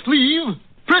 Nothing up my sleeve!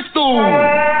 Presto!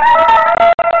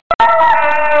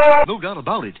 No doubt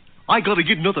about it. I gotta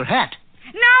get another hat.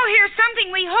 Now here's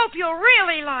something we hope you'll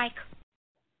really like.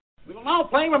 We will now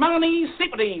play Romani's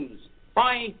Sympathies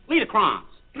by Liederkranz.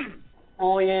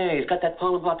 Oh, yeah, he's got that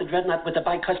poem about the dreadnought with the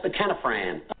bicuspid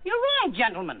canifran. You're wrong,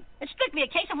 gentlemen. It's strictly a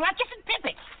case of Ratchis and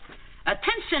Pippets. A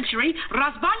 10th century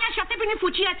Razbania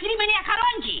Shatepinifuchi Atirimenia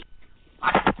Karonji.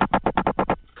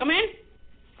 Come in?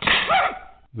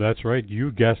 That's right,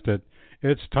 you guessed it.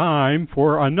 It's time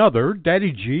for another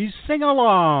Daddy G's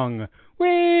sing-along.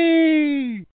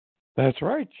 Whee! That's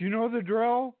right, you know the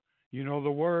drill. You know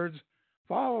the words.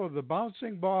 Follow the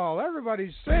bouncing ball.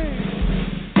 Everybody sing.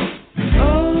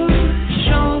 Oh,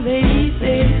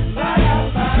 Champs-Élysées.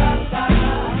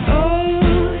 Oh,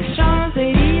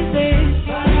 Champs-Élysées.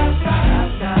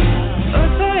 Au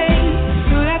soleil,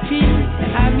 sous la pluie,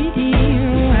 à midi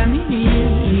ou à minuit,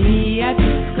 il y a tout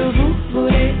ce que vous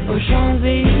voulez aux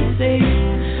Champs-Élysées.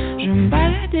 Je me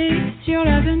baladais sur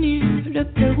l'avenue, le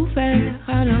cœur ouvert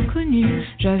à l'inconnu.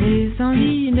 J'avais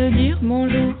envie de dire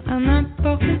bonjour à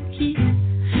n'importe qui.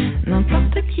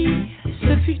 N'importe qui,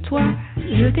 ce fut toi,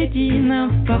 je t'ai dit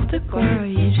n'importe quoi.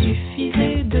 Il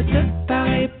suffisait de te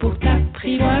parler pour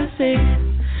t'apprivoiser.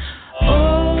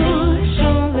 Oh,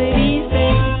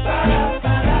 Champs-Élysées.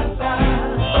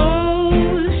 Oh,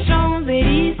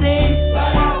 Champs-Élysées.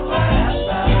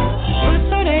 Au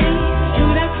soleil,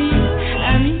 sous la pluie,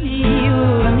 à midi ou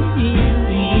à minuit,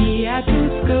 il y a tout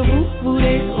ce que vous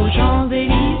voulez aux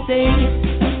Champs-Élysées.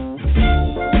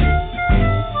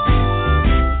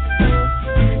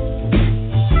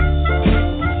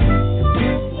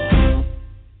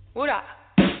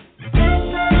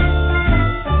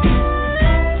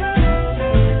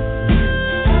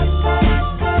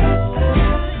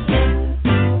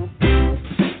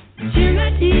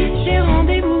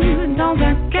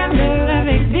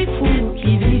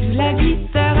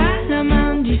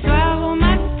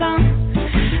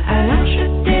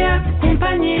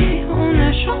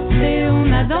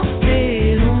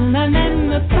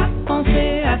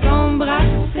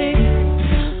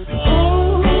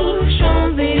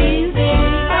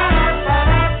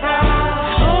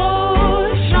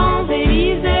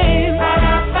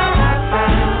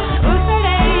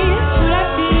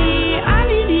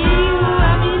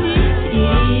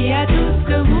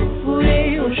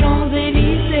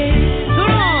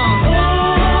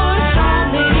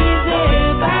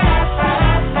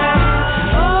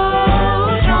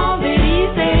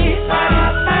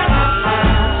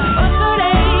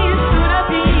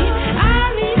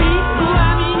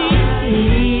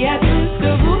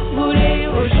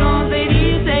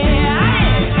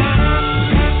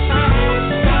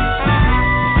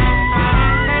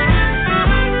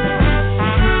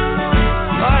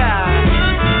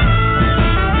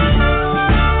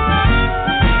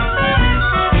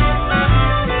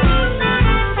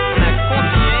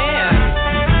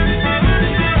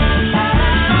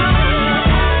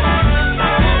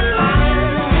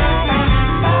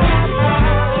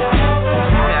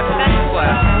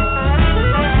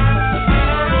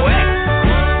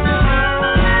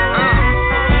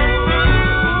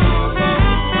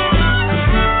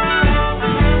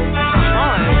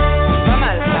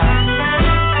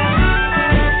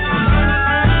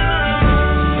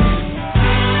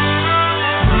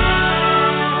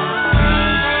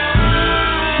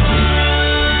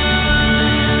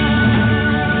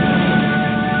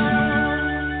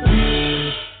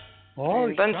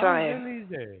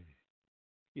 Champs-Élysées.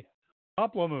 Yeah.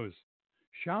 Pamplemousse.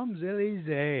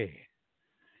 Champs-Élysées.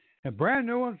 A brand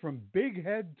new one from Big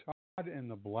Head Todd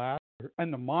and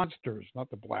the Monsters, not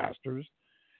the Blasters.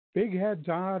 Big Head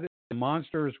Todd and the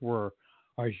Monsters were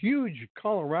a huge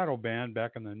Colorado band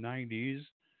back in the 90s.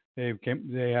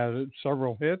 They had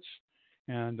several hits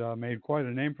and made quite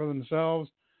a name for themselves.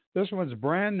 This one's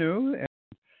brand new, and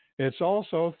it's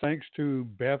also thanks to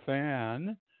Beth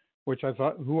Ann,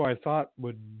 who I thought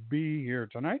would be here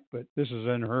tonight, but this is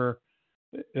in her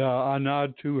a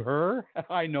nod to her.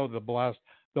 I know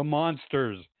the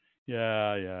Monsters.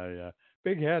 Yeah.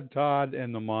 Big Head Todd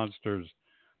and the Monsters.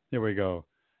 Here we go.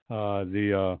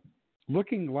 The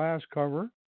Looking Glass cover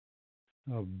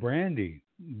of Brandy,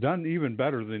 done even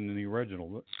better than the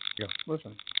original. Yeah,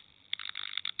 listen.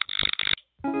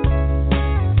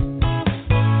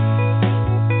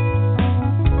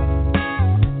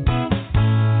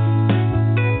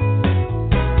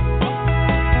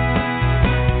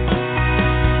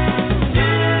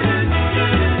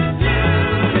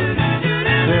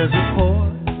 There's a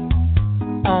port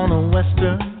on a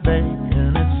western bay,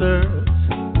 and it serves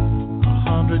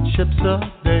 100 ships a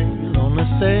day. Lonely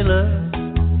sailors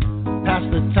pass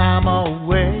the time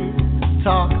away,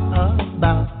 talk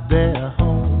about their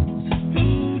homes.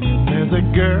 There's a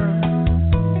girl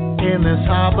in this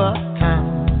harbor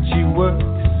town. She works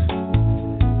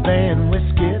laying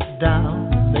whiskey down.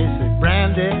 They say,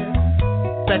 Brandy,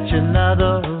 fetch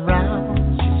another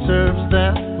round. She serves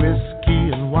them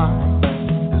whiskey and wine.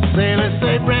 The sailors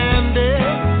say, Brandy,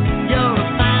 you're a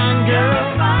fine girl.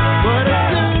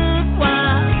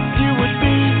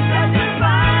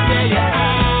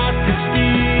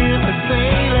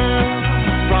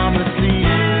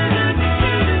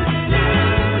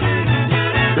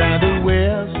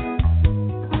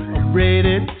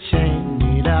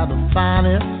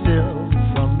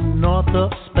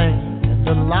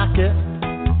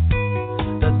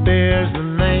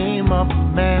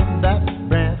 man that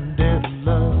Brandon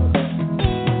loved.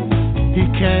 He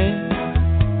came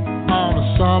on a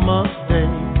summer's day,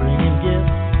 bringing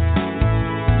gifts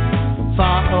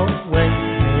far away.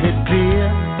 Made it clear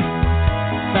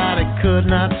that he could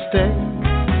not stay.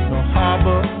 The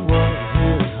harbor was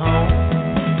his home.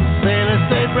 Sailors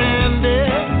say, Brandy,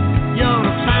 you're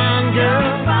a fine girl.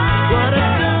 What a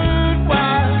good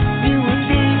wife you would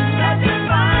be.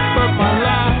 But my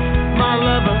life, my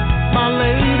lover, my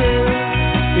lady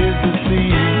is the sea.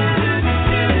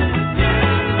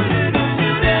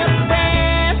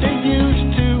 Brandy used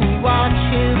to watch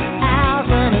his eyes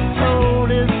when he told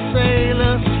his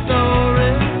sailor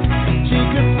story. She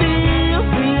could feel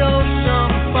the ocean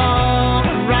fall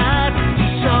right. She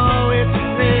saw its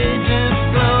raging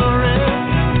glory.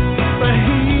 But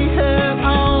he had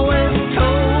always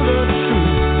told the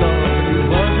truth, Lord. He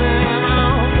wasn't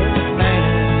always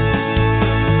man.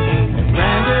 And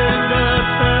Brandy does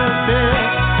her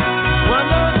best to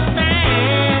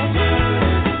understand.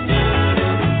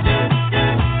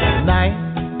 At night,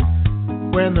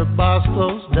 when the bars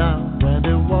close down,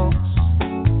 Brandy walks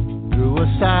through a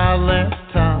silent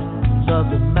town. Of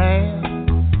the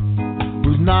man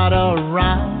who's not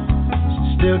around,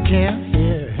 she still can't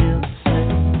hear him say.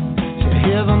 She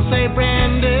hears him say,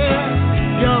 Brandy,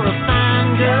 you're a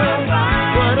fine girl.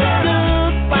 What a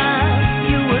good wife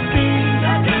you would be.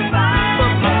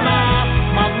 But my life,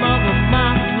 my lover,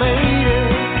 my lady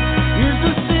is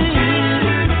the sea.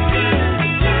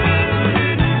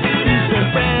 He said,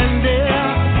 Brandy,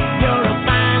 you're a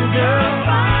fine girl.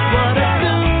 What a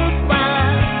good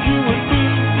wife you would be.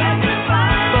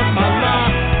 But my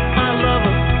life, my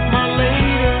lover, my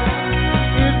lady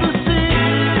is the sea.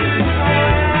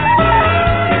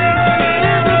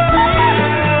 Is the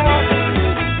sea.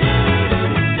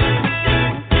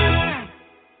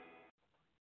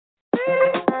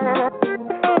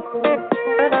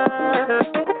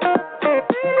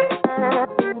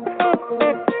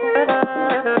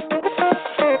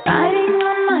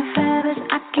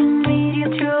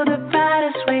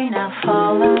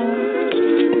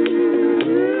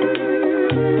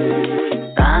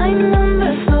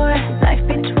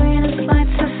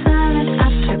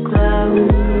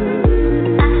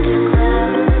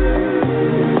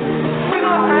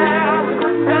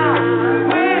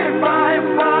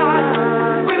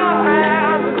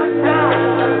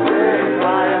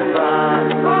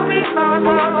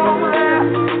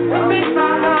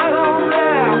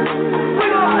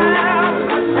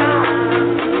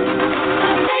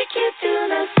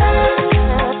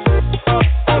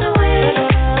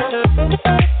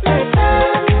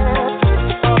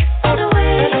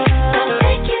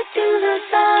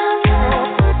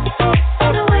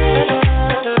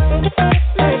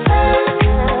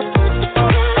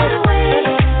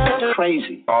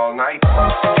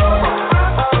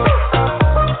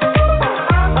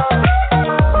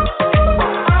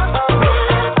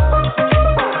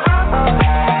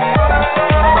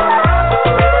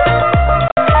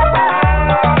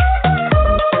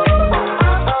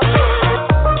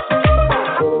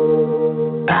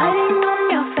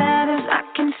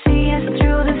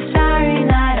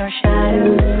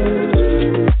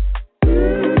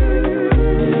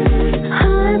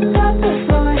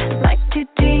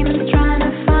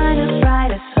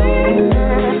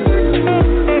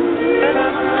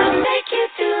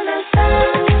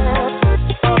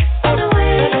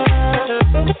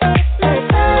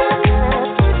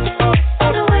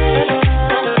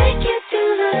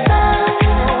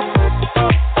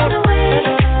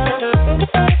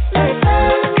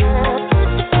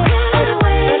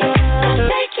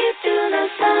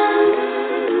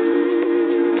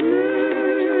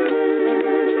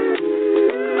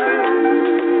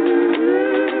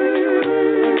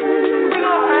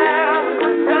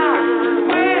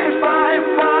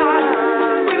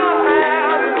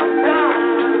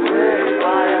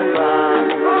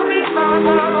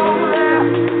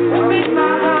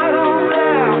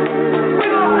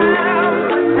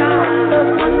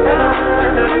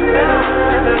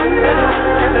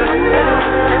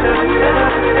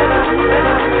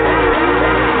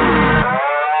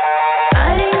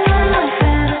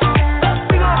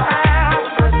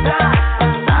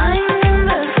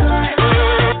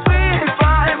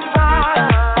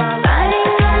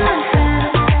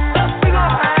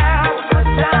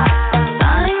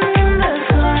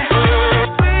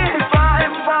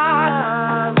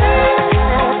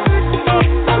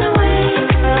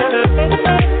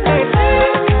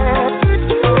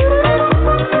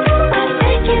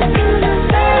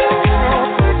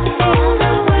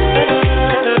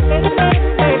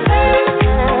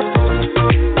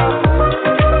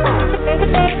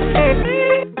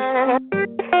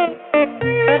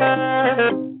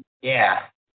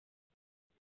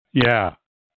 Yeah.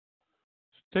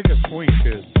 Take a swing,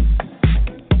 kids.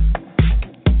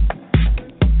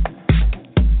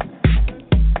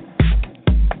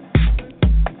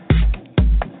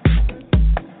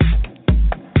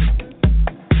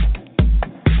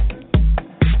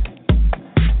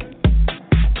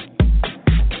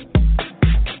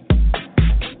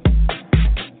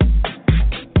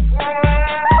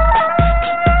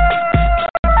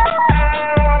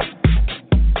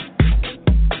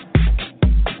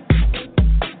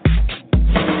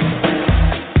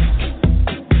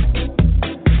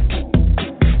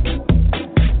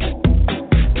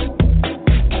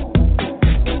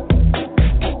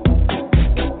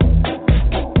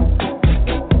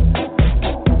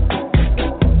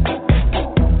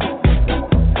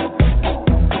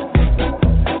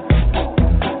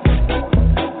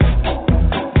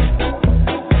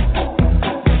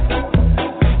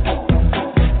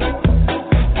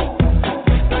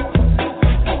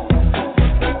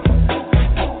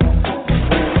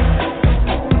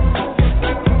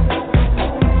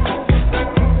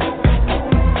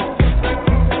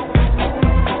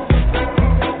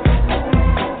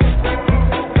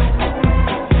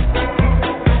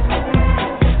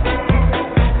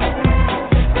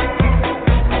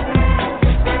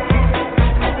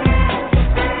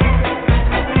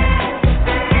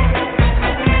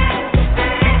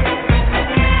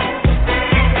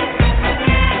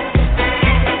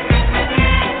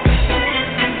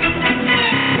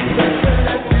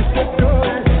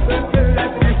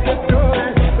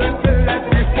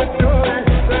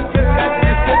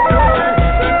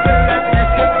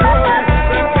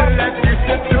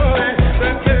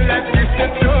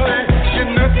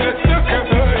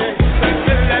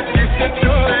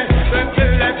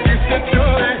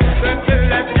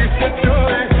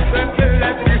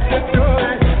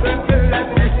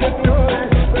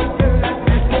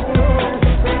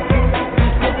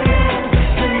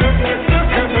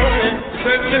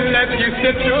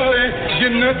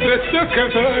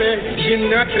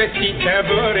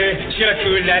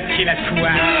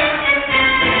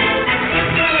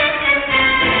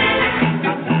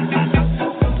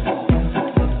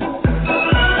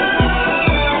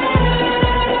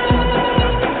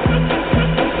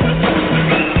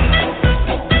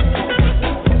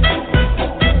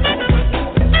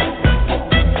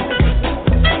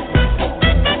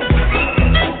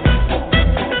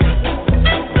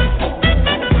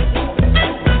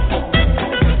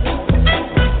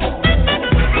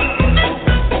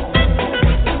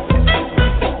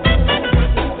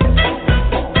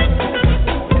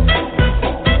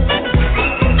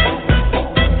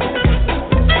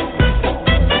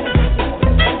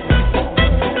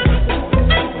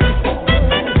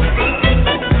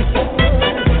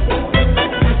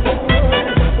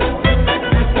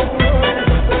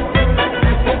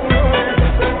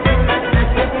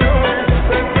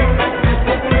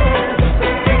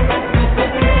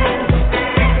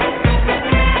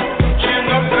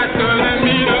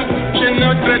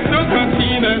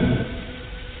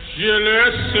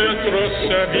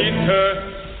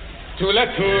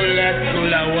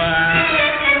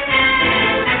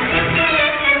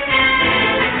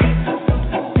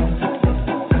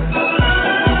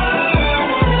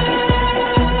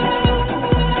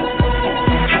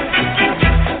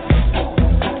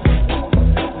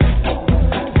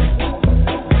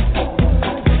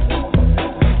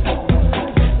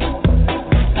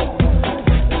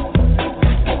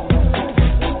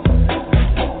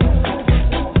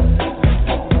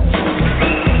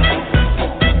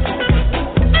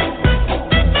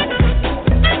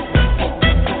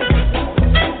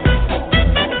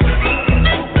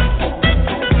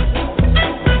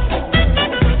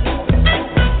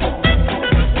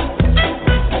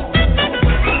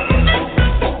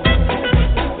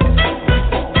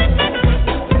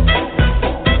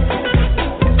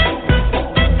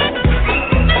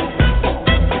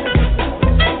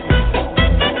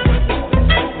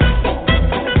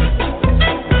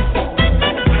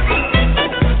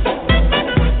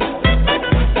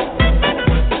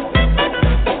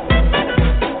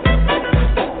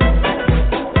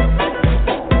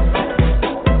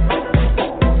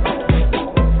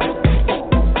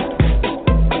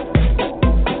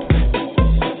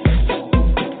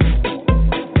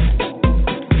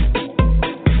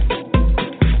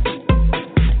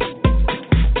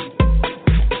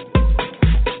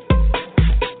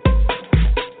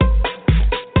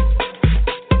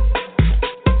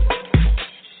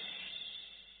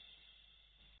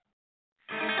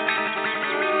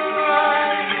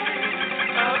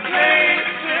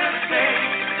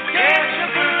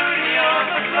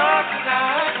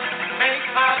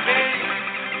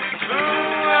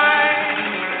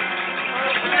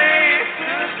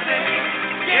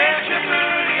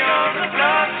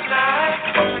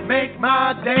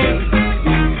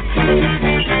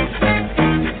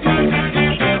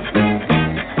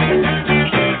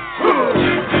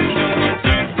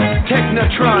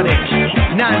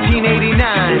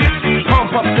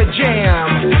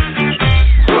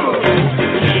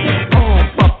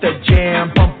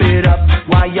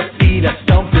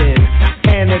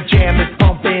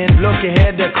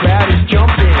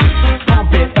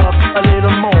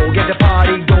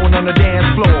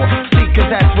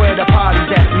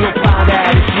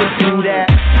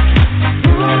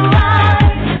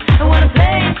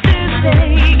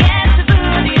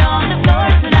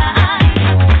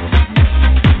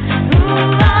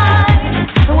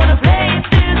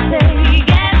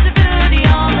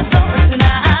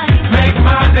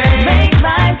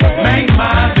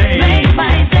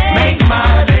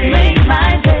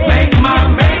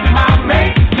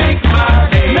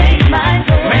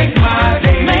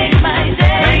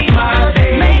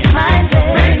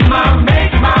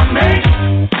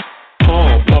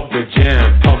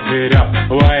 it up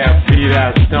while your feet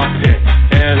are stomping.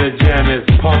 And the jam is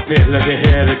pumping. Look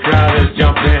ahead, the crowd is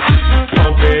jumping.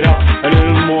 Pump it up a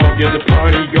little more. Get the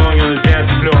party going on the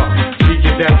dance floor.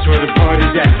 Because that's where the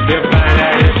party's at. You'll find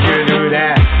out if you do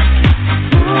that.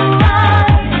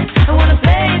 I wanna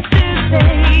play it to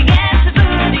say, get the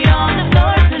booty on the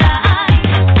floor tonight.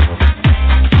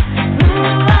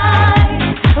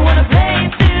 I wanna play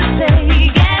it to say,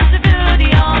 get the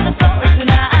booty on the floor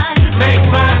tonight. Make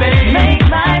my day, make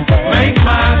my day, make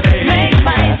my day, make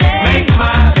my day, make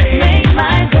my day, make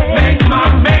my day, make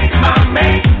my day, make my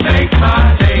day, make my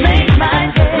day, make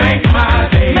my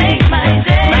day, make my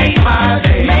day, make my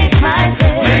day, make my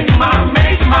day, make my,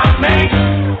 make my, make.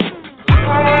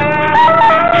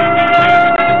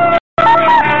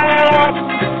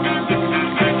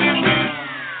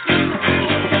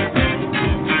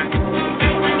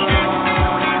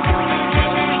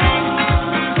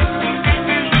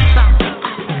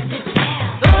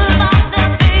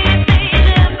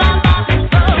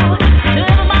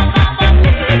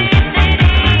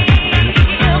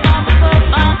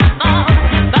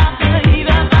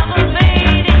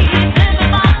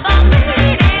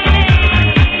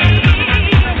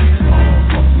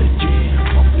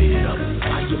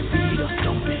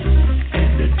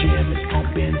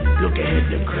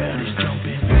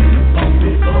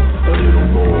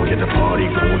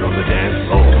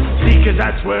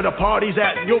 That's where the party's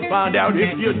at. You'll find out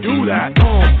if you do that.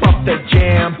 Pump up the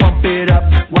jam, pump it up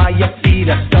while your feet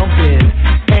are stumping.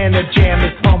 And the jam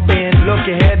is pumping. Look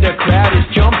ahead, the crowd is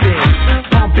jumping.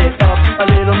 Pump it up a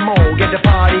little more. Get the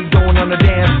party going on the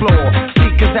dance floor.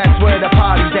 See, 'cause that's where the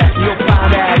party's at. You'll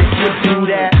find out if you do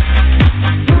that.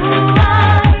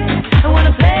 I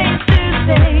wanna play it to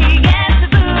say, get the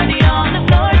booty on the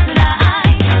floor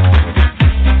tonight.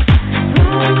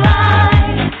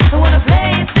 I wanna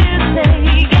play it to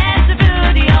say, get the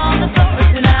booty on the floor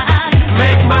tonight.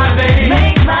 Make my day,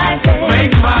 make my day,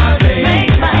 make my day,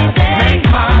 make my day, make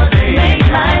my day, make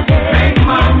my day, make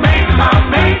my, make my,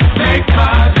 make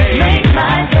my day, make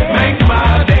my day, make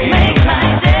my day, make my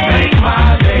day, make my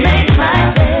day, make my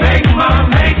day, make my,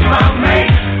 make my, make.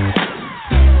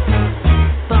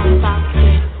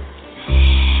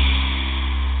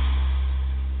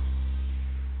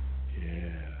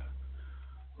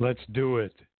 Let's do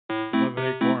it. Love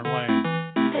Acorn Lane.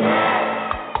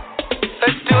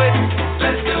 Let's do it.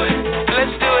 Let's do it.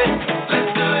 Let's do it.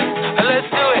 Let's do it. Let's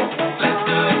do it.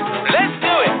 Let's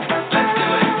do it. Let's do it. Let's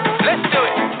do it. Let's do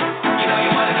it. You know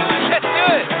you wanna do it. Let's do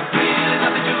it. Really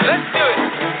nothing to it. Let's do it.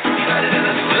 You got it in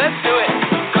us. Let's do it.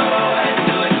 Go and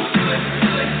do it. Do it.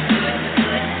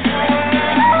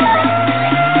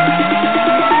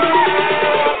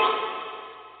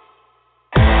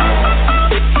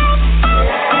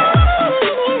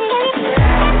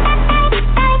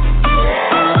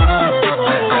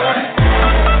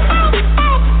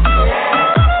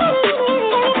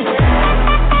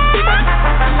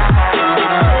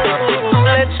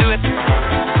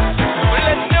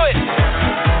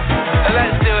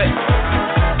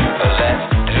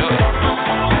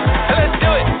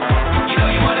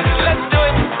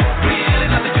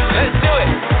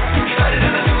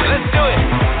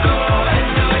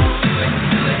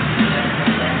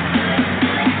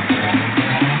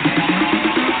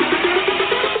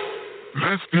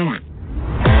 Do it.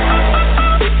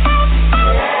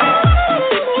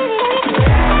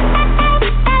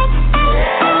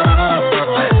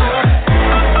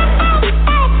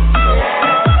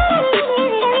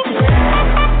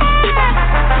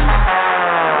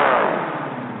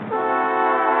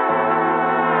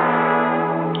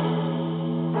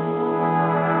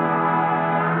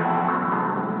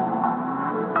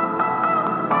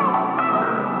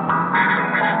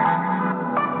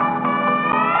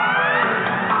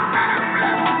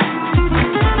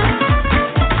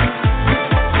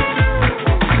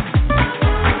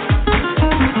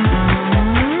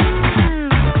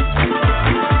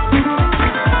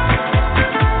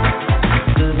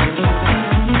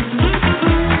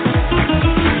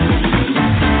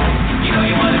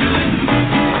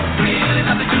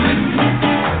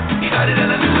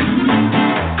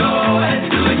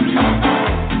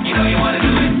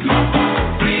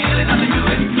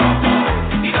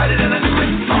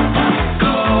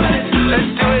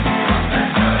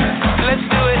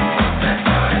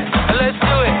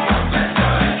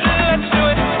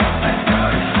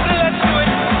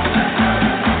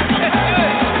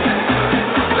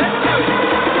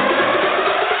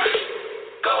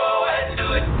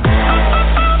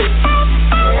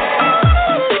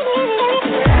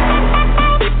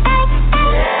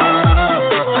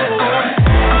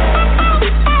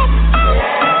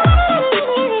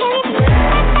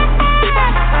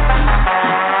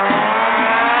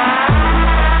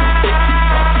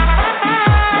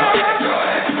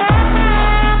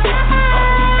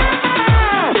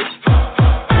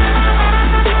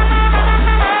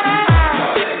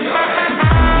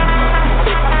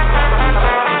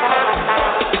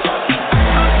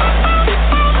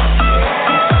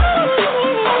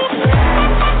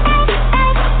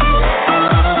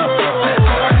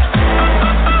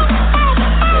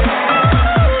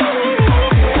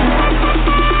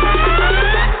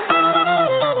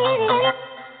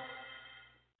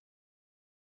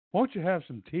 Won't you have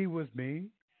some tea with me?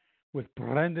 With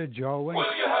Brenda, Joe, and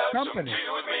company.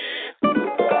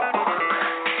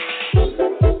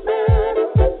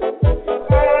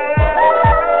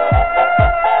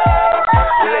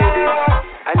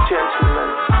 And gentlemen,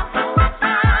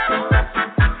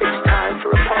 it's time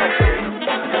for a party.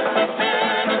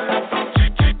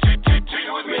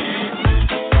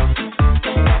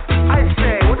 I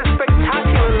say, what a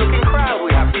spectacular looking crowd we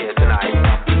have here tonight.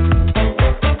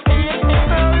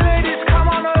 Ladies, come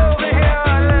on over here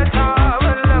and let's have a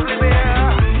lovely beer.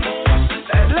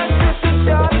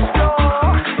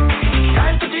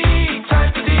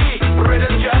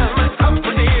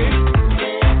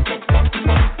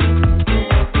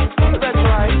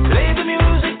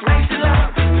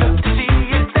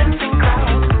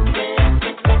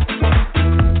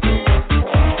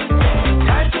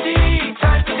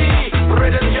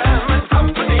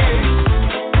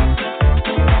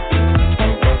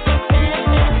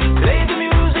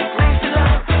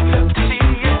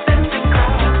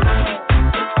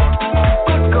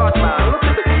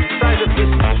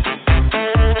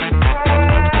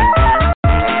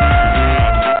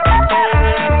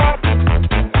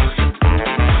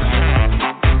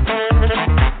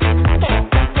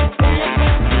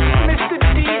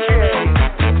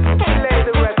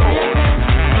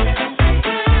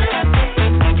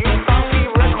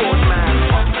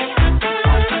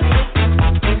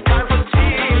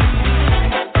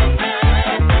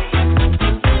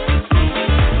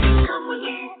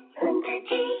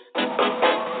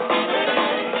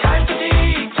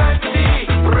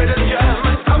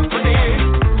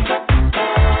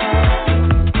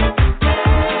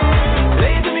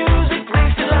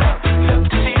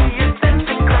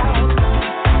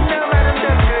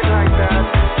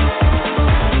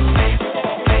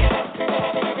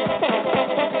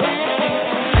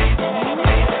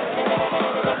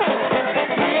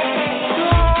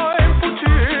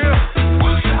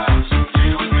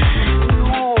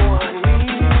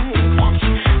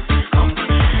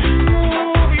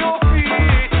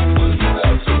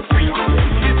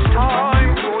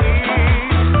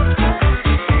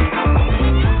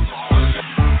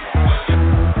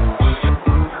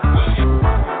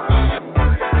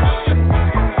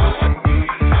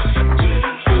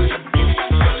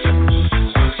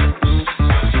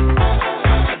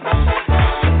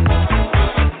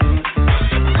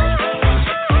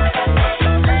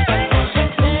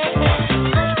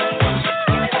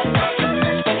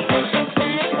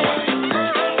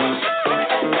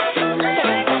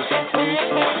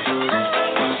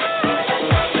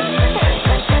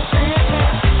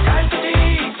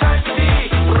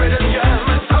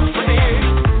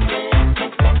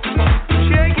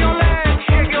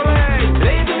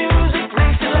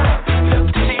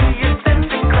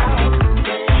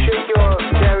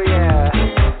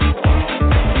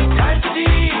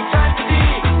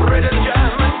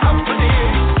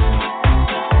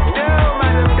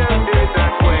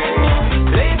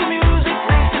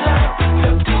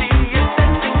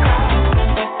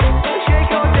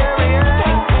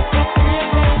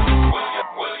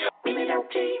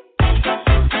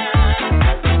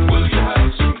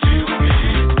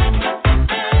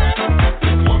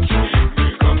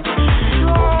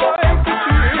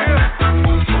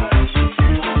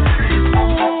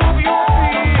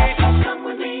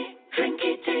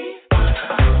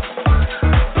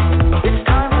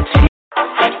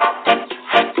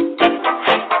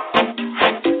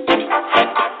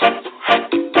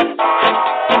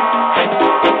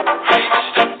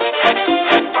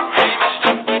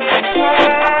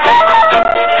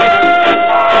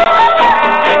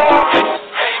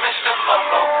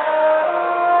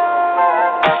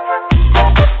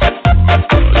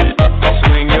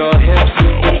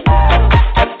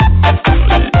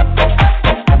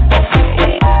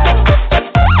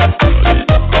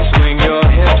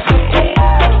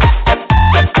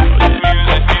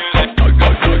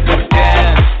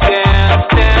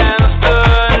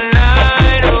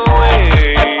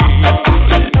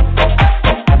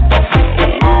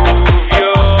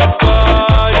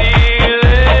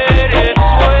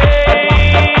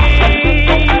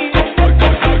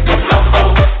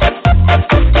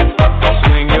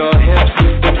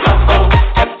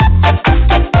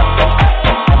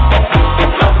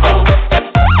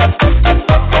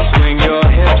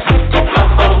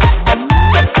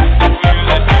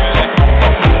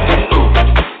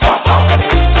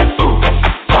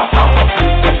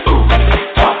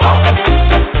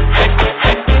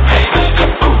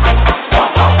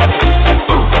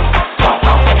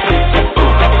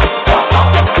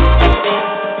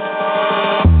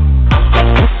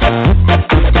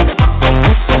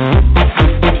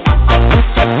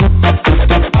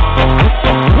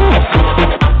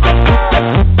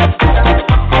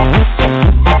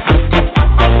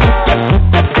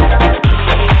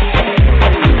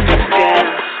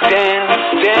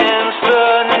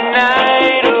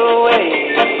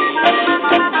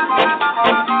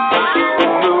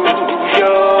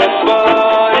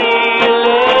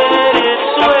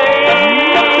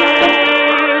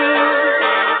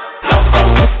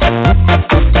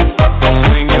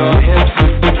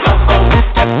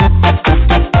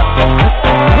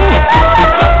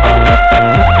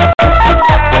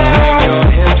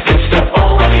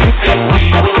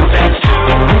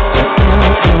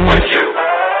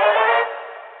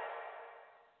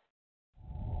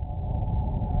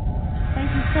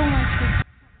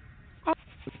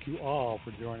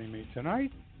 For joining me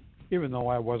tonight, even though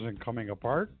I wasn't coming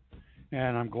apart.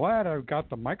 And I'm glad I've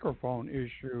got the microphone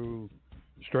issue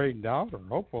straightened out, or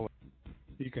hopefully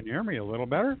you can hear me a little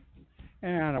better.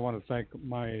 And I want to thank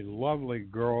my lovely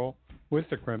girl with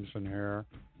the crimson hair,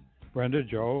 Brenda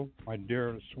Jo, my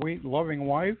dear, sweet, loving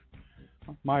wife,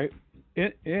 my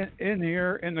in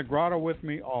here in the grotto with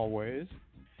me always,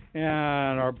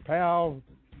 and our pal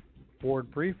Ford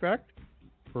Prefect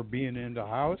for being in the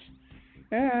house.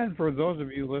 And for those of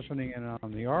you listening in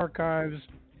on the archives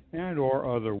and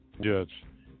or other widgets,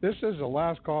 this is the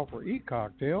last call for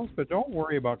e-cocktails, but don't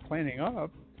worry about cleaning up.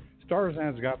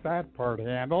 Starzan's got that part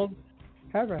handled.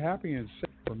 Have a happy and safe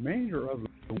remainder of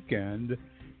the weekend.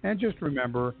 And just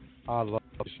remember, I love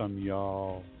some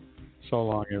y'all. So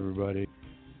long, everybody.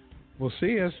 We'll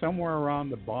see you somewhere around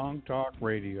the Bong Talk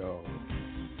Radio.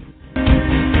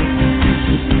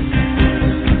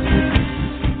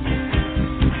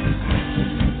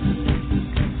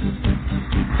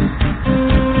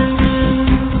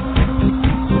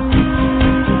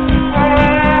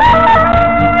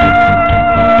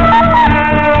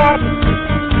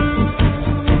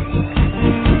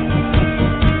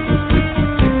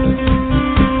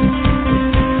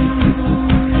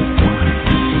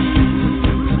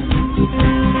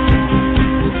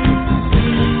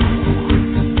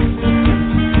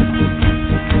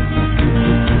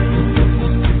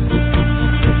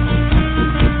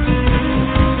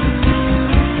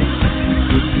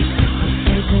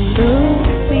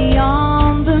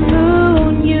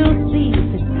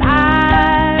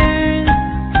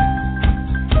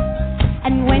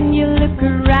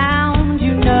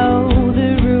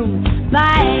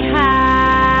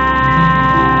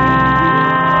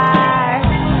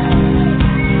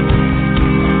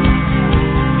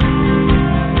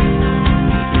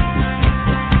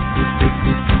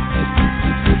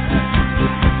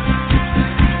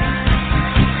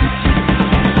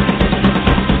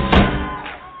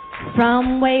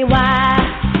 From way wide,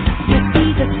 you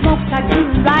see the smoke start to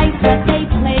rise as they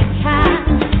play cast,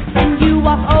 and you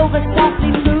walk over softly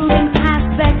moving past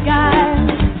that guy.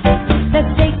 The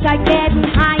stakes are getting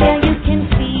higher, you can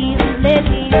feel it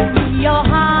in your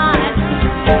heart.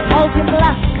 Hold your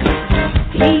bluff,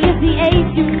 he is the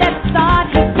ace you never thought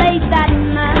he played that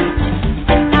much,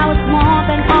 and now it's more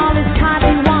than all his cards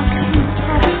he wants to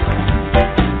touch.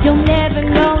 You'll never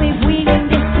know if we can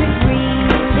disagree.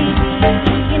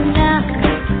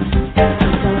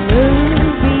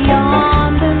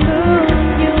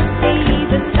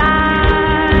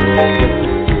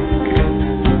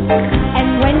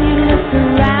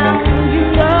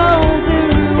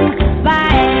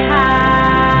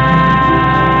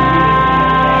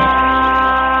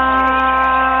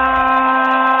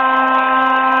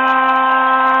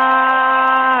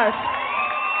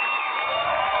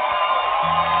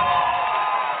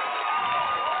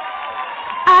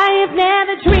 I've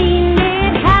never dreamed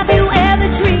it. Have you ever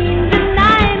dreamed a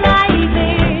night like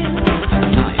this?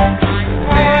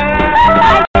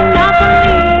 I cannot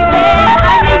believe it.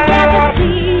 I may never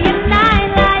see a night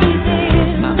like this.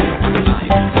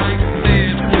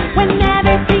 When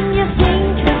everything you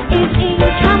think is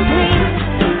incomplete,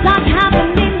 starts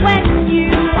happening when you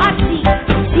are deep.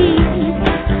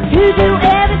 Did you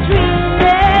ever dream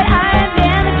it? I've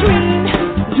never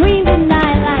dreamed a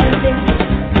night like this.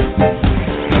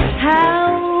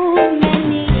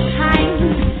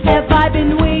 I've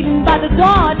been waiting by the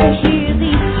door to hear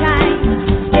these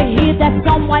chimes, to hear that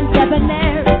someone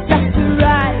debonair just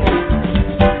arrived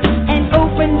and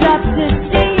opened up to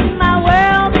see my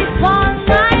world before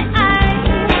my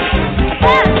eyes.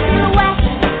 That silhouette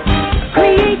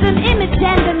creates an image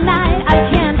and a night I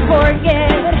can't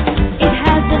forget. It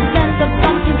has a sense of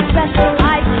something special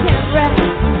I can't rest.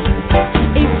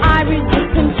 If I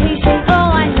resist temptation, oh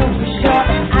I know for sure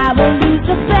I will lose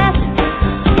the best.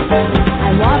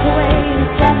 I walk away and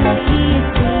suddenly it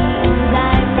seems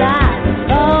I'm not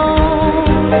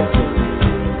alone.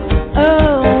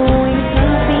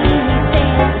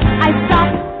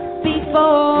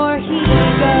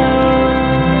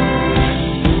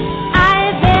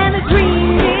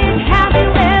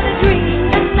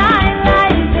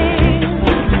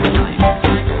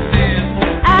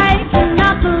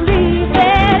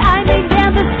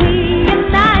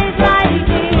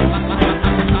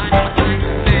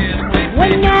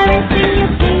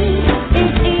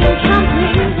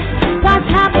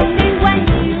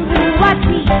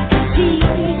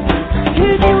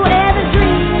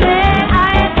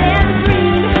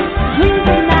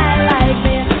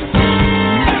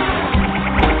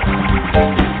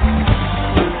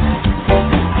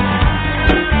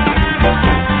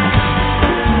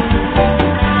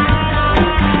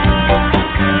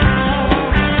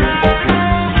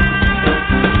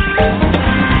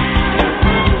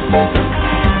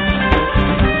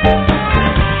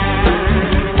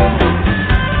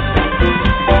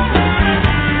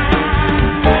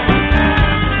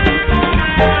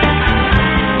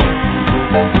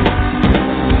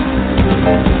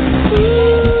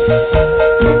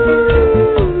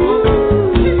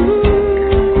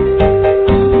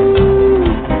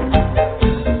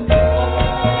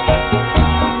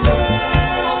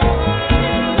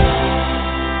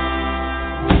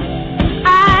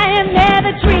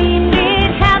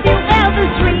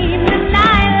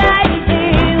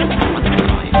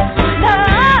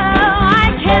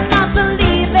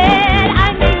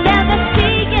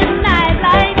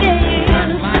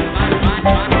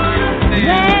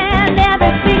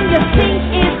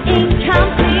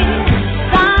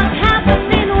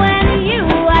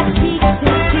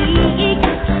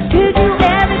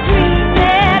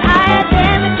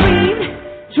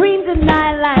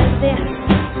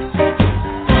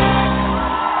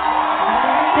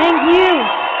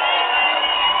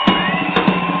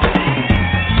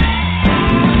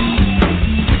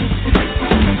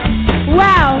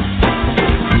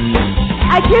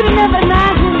 couldn't have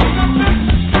imagined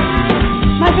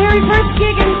my very first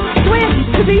gig in Swiss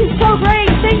to be so great.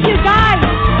 Thank you, guys.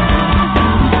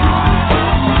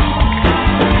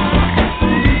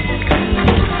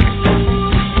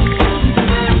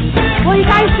 Will you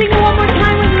guys sing it one more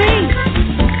time with me?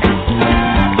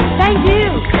 Thank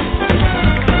you.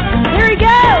 Here we go.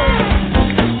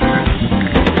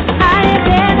 I have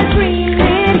ever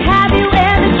dreamed, have you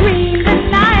ever dreamed a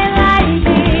night like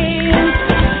this?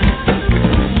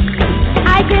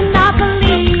 I cannot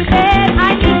believe it,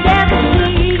 I can never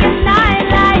see a night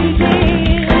like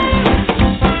this.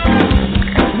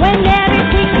 When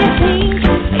everything you think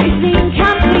is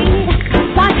incomplete,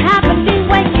 what's happening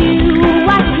when you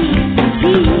are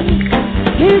here?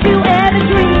 Did you ever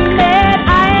dream that I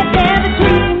have never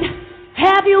dreamed?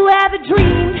 Have you ever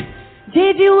dreamed?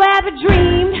 Did you ever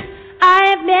dream? I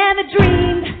have never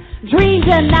dreamed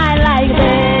a night like this.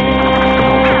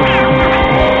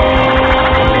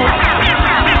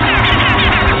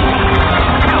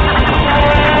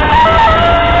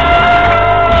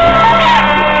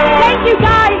 Thank you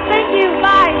guys, thank you,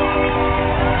 bye.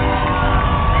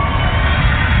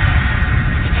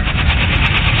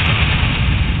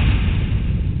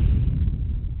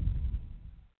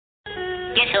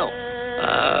 Guess who?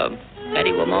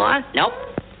 Eddie Lamar? Nope.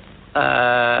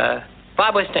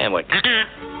 Barbara Stanwyck?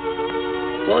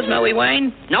 Rosemary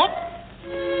Wayne? Nope.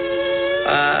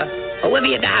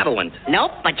 Olivia de Havilland?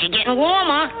 Nope, but you're getting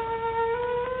warmer.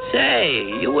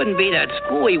 Say, you wouldn't be that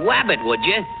screwy wabbit, would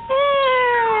you?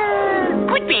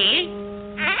 Could be.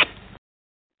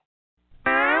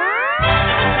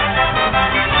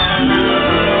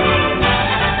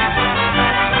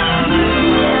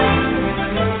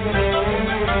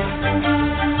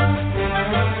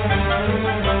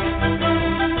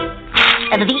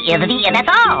 That's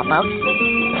all, folks.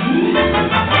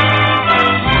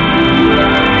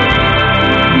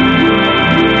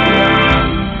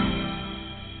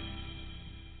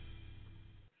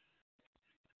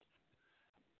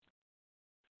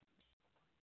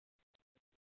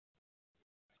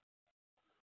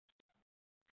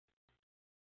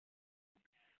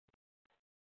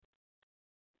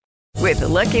 With the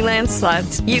Lucky Land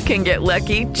Slots, you can get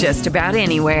lucky just about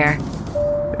anywhere.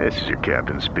 This is your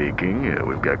captain speaking.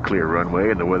 We've got clear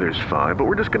runway and the weather's fine, but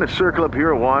we're just going to circle up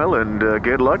here a while and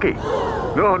get lucky.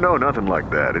 No, nothing like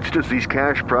that. It's just these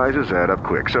cash prizes add up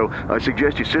quick. So I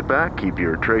suggest you sit back, keep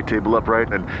your tray table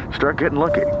upright, and start getting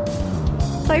lucky.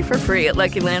 Play for free at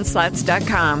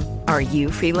LuckyLandSlots.com. Are you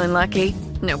feeling lucky?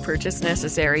 No purchase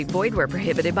necessary. Void where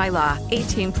prohibited by law.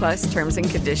 18+ terms and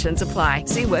conditions apply.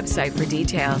 See website for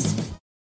details.